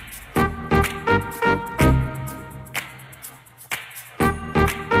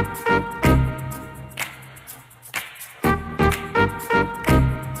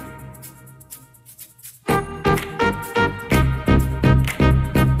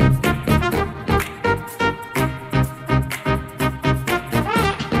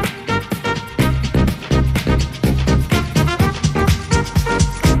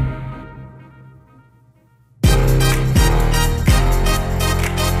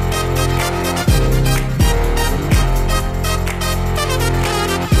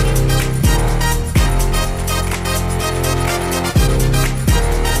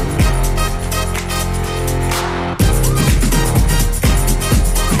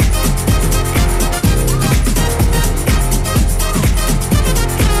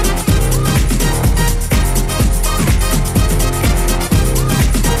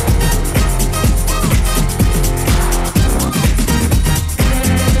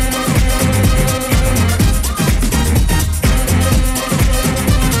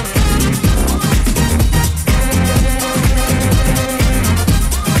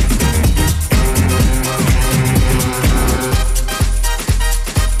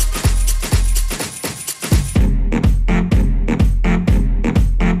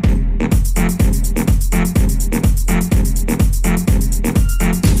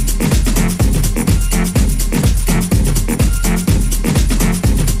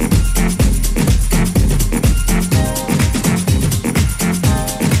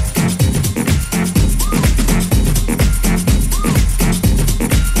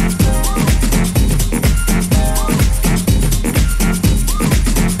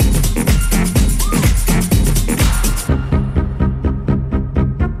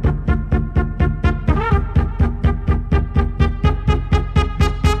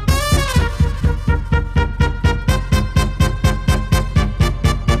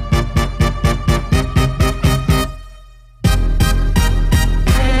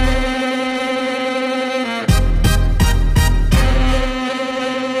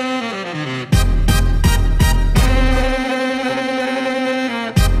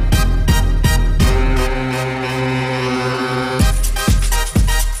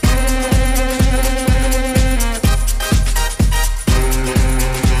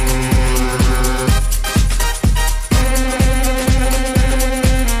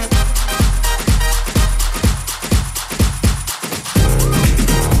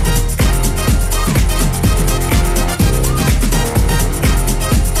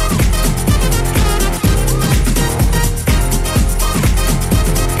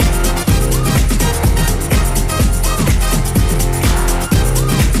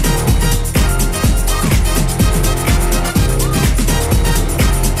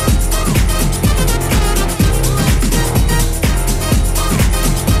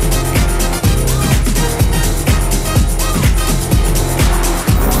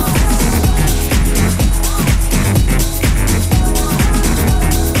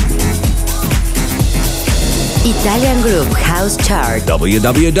 Italian Groove House Chart.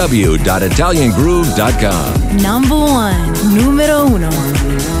 www.italiangroove.com. Number 1, numero 1.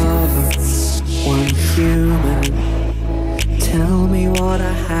 One human, tell me what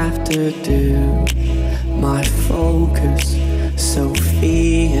I have to do. My focus so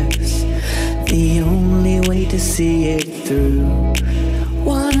fierce, the only way to see it through.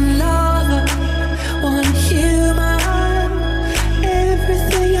 One lover, one human,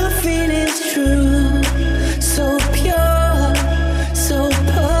 everything I feel is true. So pure, so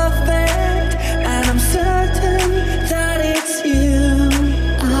perfect, and I'm certain that it's you.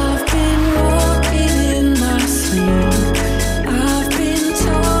 I've been walking in my sleep, I've been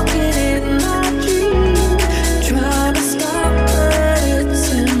talking in my dream, trying to stop but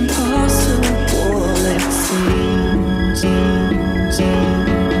it's impossible it seems.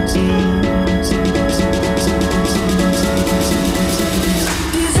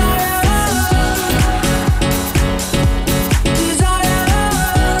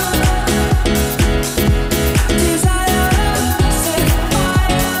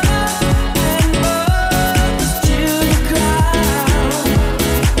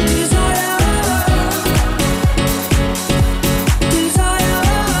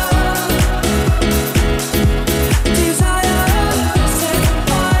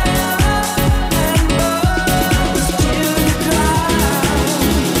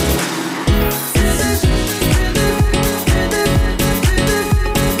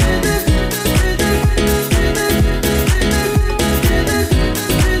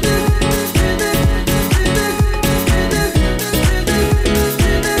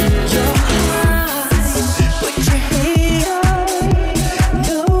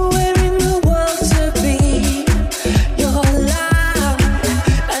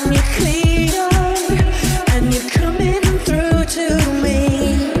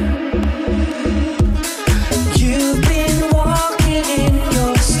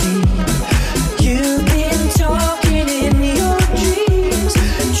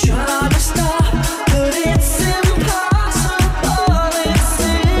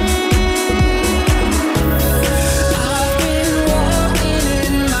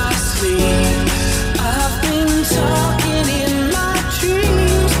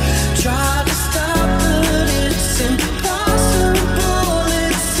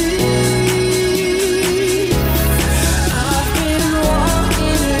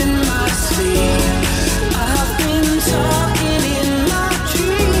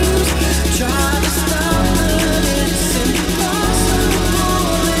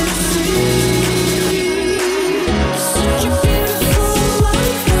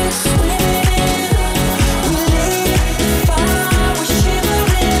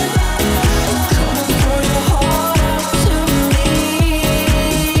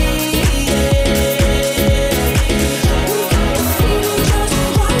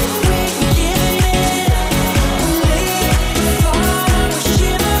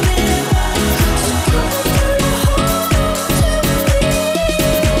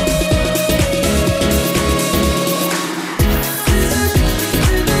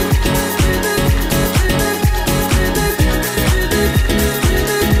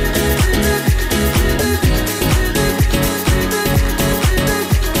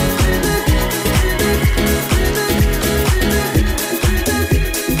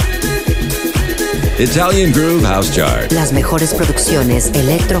 Italian Groove House Chart. Las mejores producciones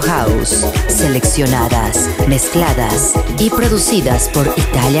Electro House, seleccionadas, mezcladas y producidas por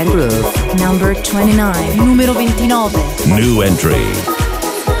Italian Groove. Number 29, numero 29. New entry.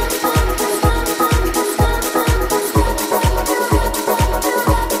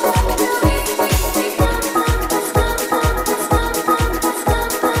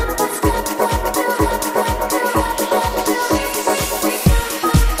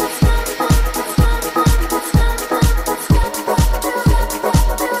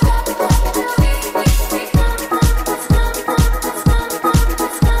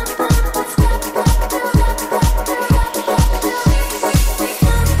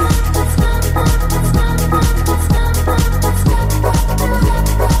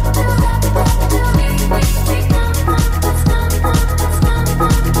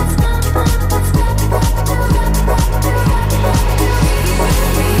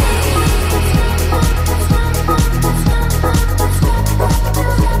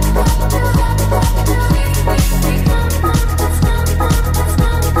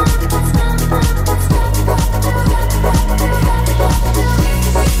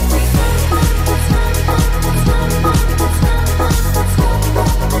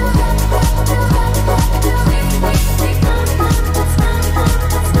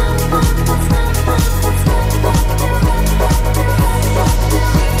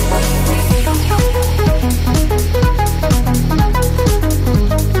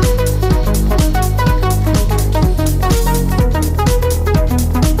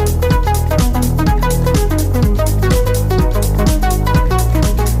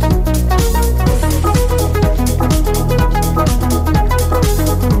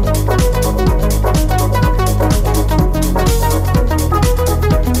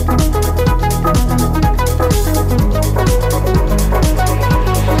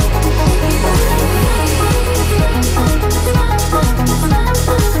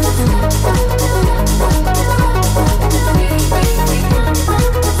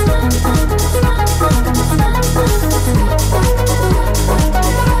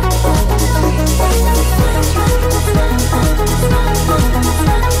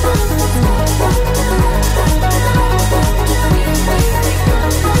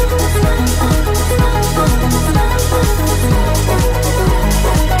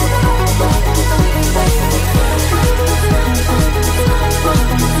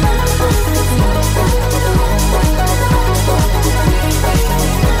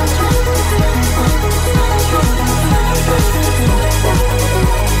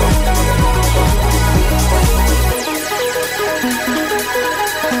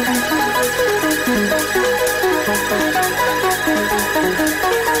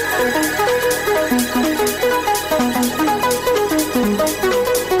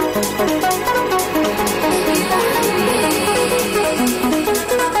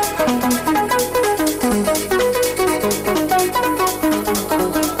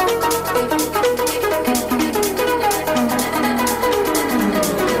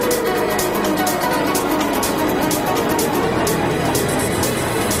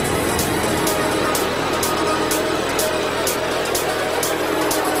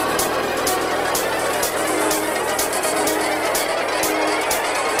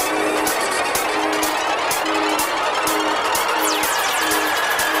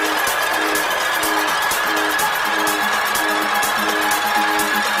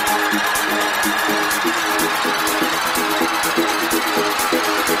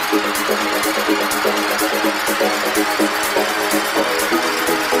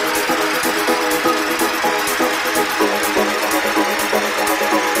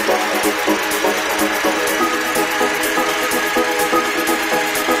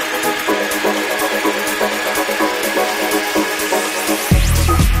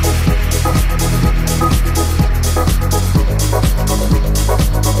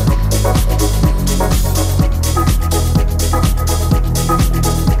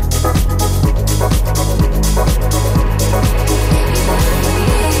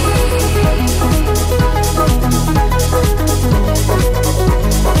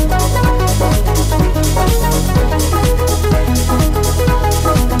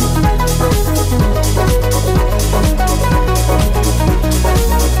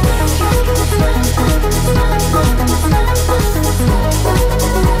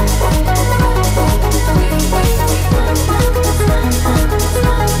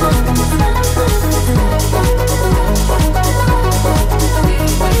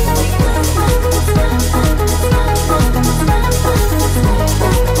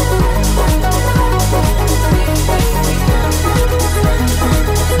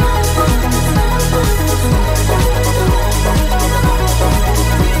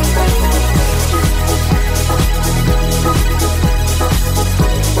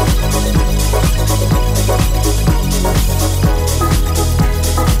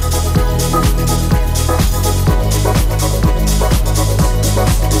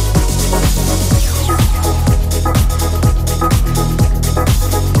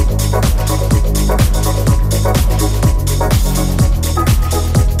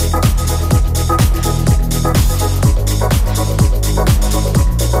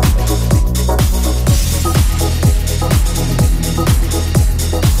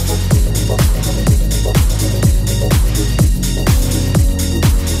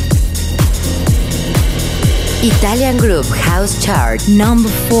 Italian Group House Chart Number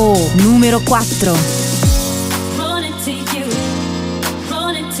 4, numero 4. Running to you,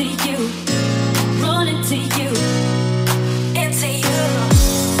 running to you, running to you, into you,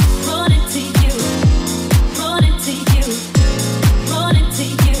 running to you, running to you, running to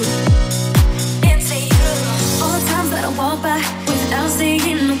you, into you. All the times that I walk by without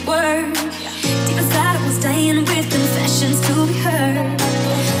saying a word, deep inside I was dying with confessions to be heard.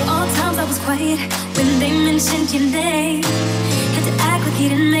 All the times I was quiet when they mentioned your name, had to act like you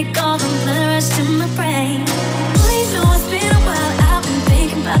didn't make all the blood rush to my brain. I know it's been a while, I've been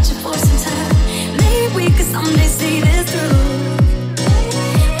thinking about you for some time. Maybe we could someday see this through,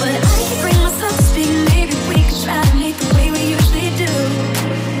 but I can't bring myself to speak. Maybe we could try to meet the way we usually do.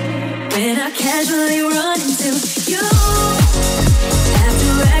 When I casually run into you,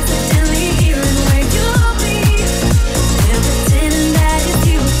 after accidentally hearing where you'll be, and pretending that it's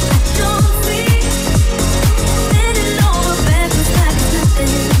you I don't see, bending over backwards like it's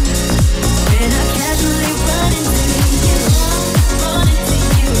nothing. When I casually run into you, run into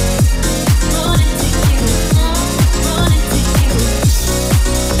you, run into you, run into you,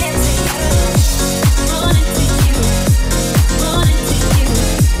 into you, run into you, run into you,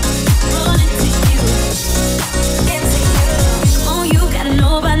 run into you, into you. Oh, you gotta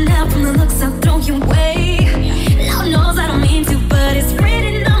know by now from the looks I'll throw your way. Lord knows I don't mean to, but it's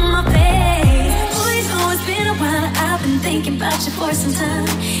written on my face. Boys, oh, it's been a while, I've been thinking about you for some time.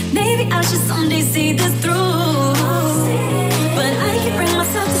 Maybe I should someday see this through, but I can't bring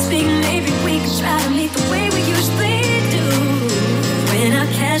myself to speak. Maybe we could try to meet the way we usually do. When I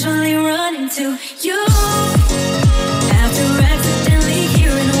casually run into you, after accidentally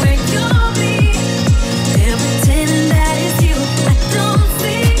hearing where you'll be, and pretending that it's you I don't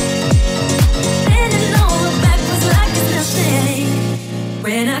see, bending over backwards like it's nothing.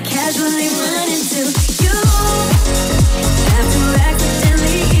 When I casually run into you, after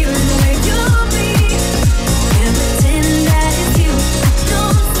accidentally hearing where you'll be, and pretending that it's you I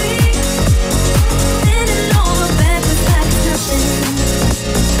don't see, bending over backwards like it's nothing.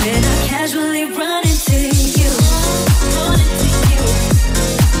 When I casually run into you, run into you,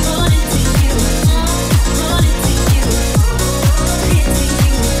 run into you, run into you, into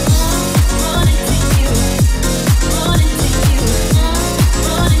you, run into you, run into you,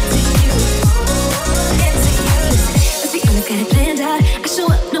 run into you, into you. Let's be honest, got it planned out. I show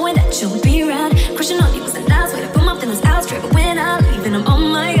up knowing that you'll be around. Crushing on you was a nice way to put my feelings out straight. But when I leave and I'm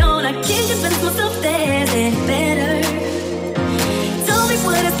on my own, I can't convince myself there's any better. Tell me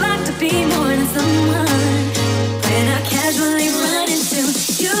what it's like to be more than someone. When I casually run into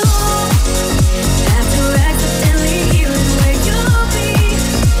you, after accidentally hearing where you'll be,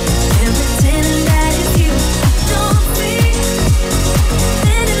 and pretending that it's you I don't see,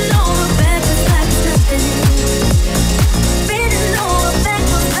 bending over backwards like it's nothing, bending over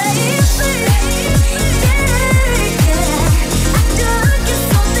backwards, baby. Yeah, yeah. I done get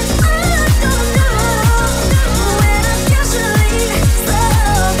something I don't know. When I casually, so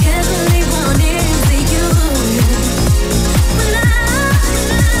casually run into you, when I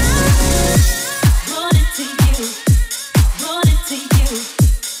run into you, run into you,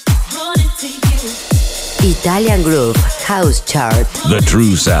 run into you. Italian Group House Chart The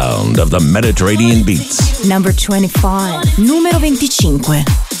true sound of the Mediterranean beats. Number 25, numero 25.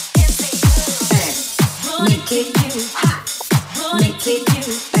 Make it hot, make it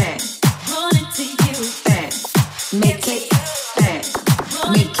bang, run into you, bang, make it bang,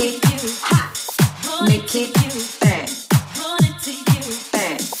 make it hot, make it bang, run into you,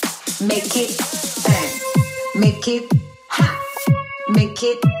 bang, make it bang, make it hot, make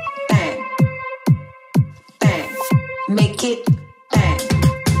it bang, bang, make it bang,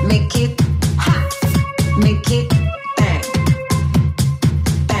 make it hot, make it bang,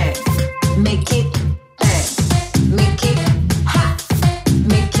 bang, make it bang, make it hot,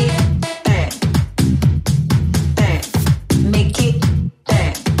 make it bang, bang, make it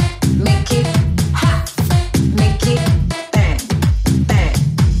bang, make it hot, make it bang, bang,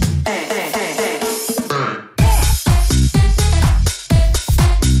 bang, bang, bang.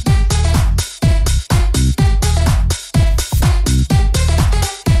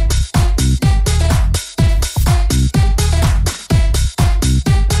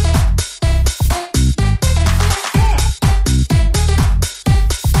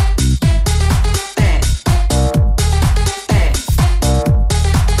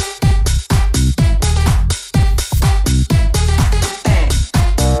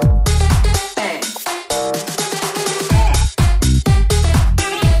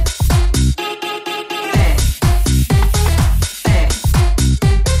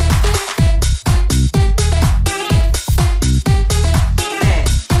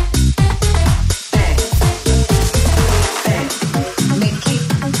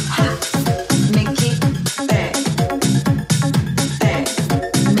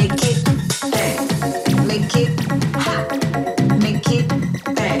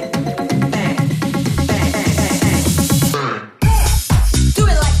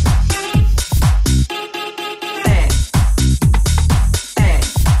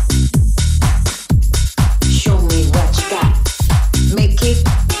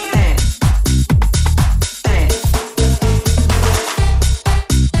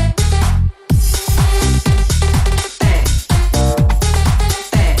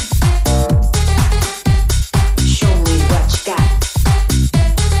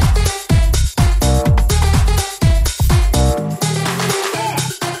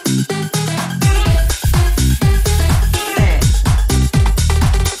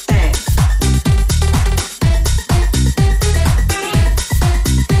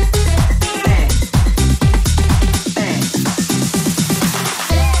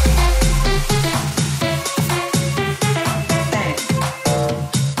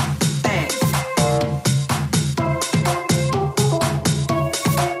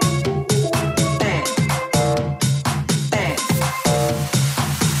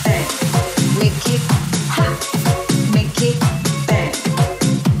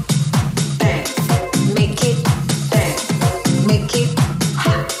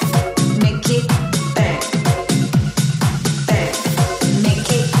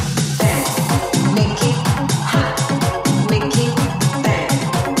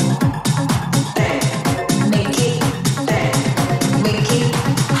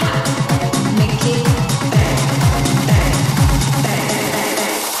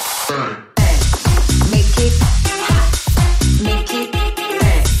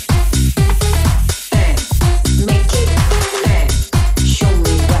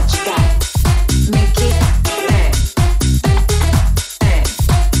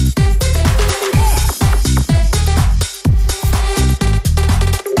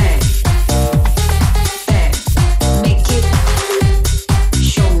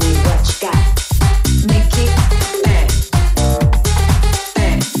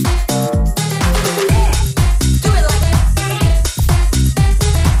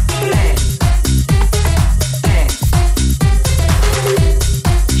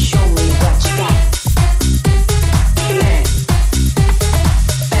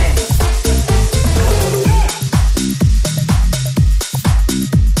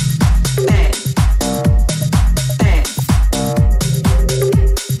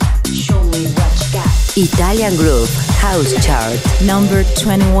 Italian Groove House Chart. Number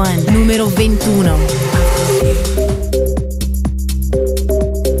 21. Numero 21.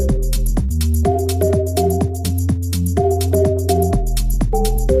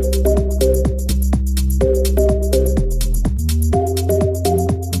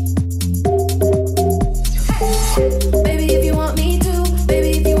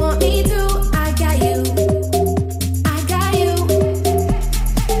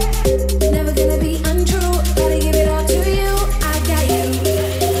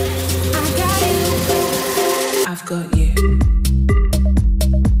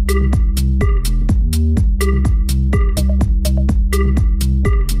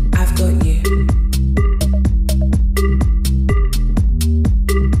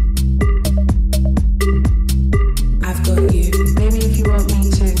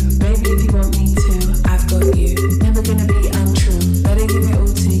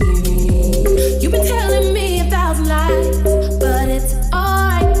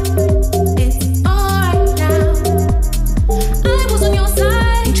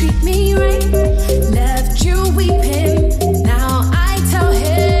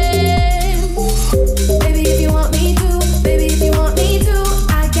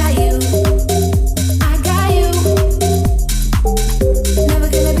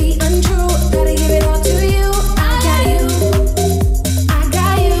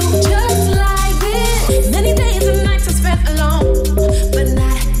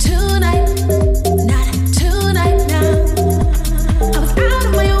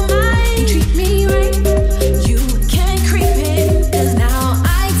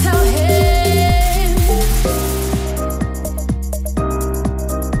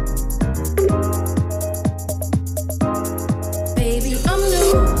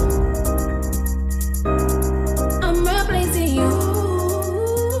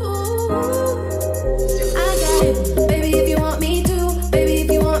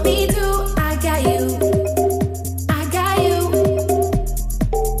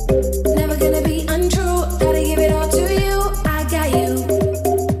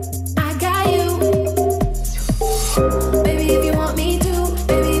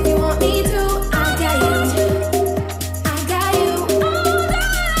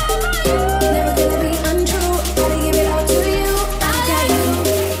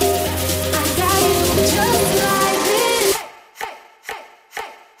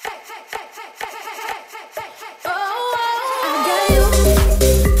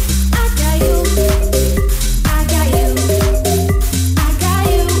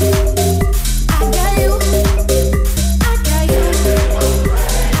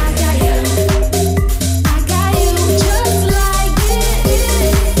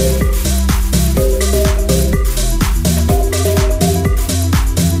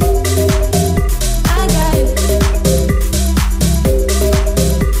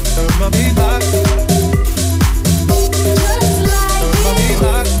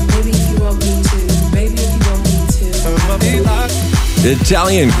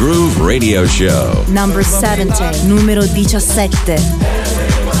 Italian Groove Radio Show. Number 70. Numero 17.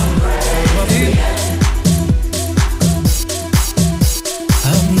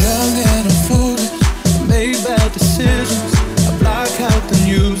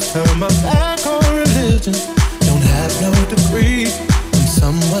 Turn my back on religion. Don't have no degree. I'm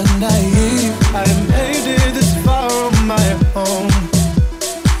someone naive. I made it this far on my own.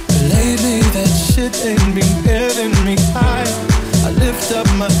 But lately that shit ain't been getting me high. I lift up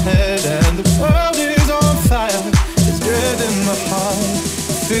my head and the world is on fire. It's dread in my heart,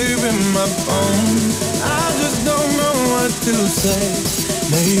 fear in my bones. I just don't know what to say.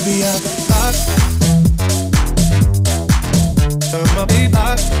 Maybe I turn my beat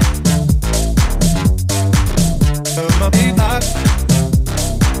back. Turn my beat back.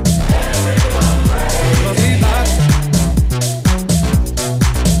 Turn my beat back.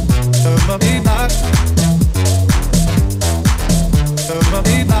 Turn my beat back. Turn my beat back. Turn my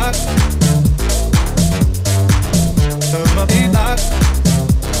beat back. Turn my beat back.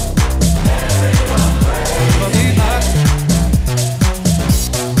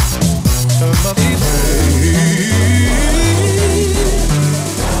 Turn my beat back.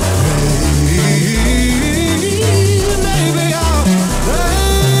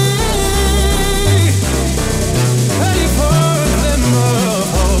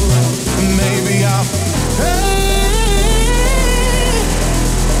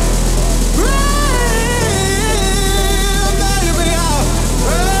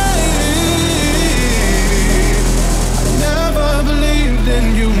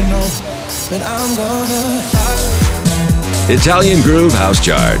 Italian Groove House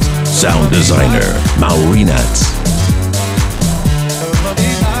Chart. Sound designer, Maurinats.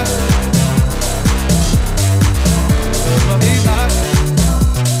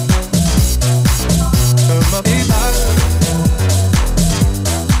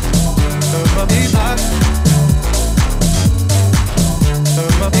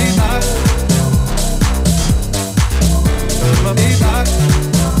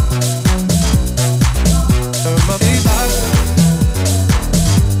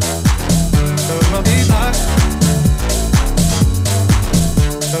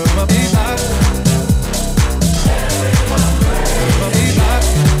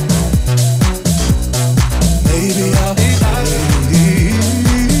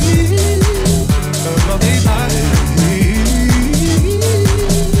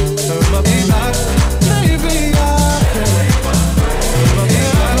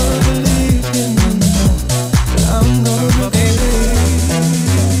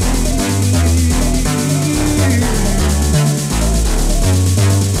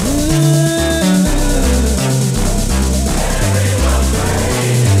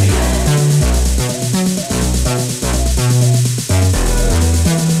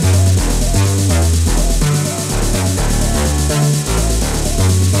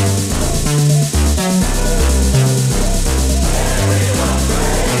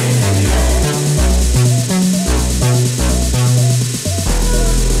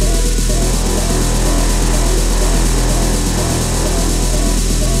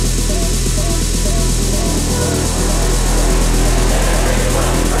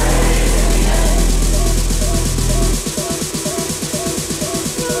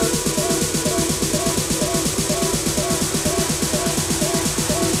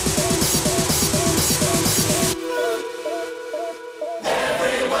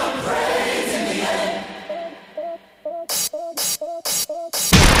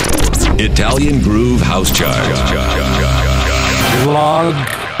 Italian Groove House Chart. Log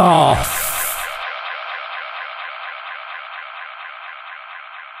off.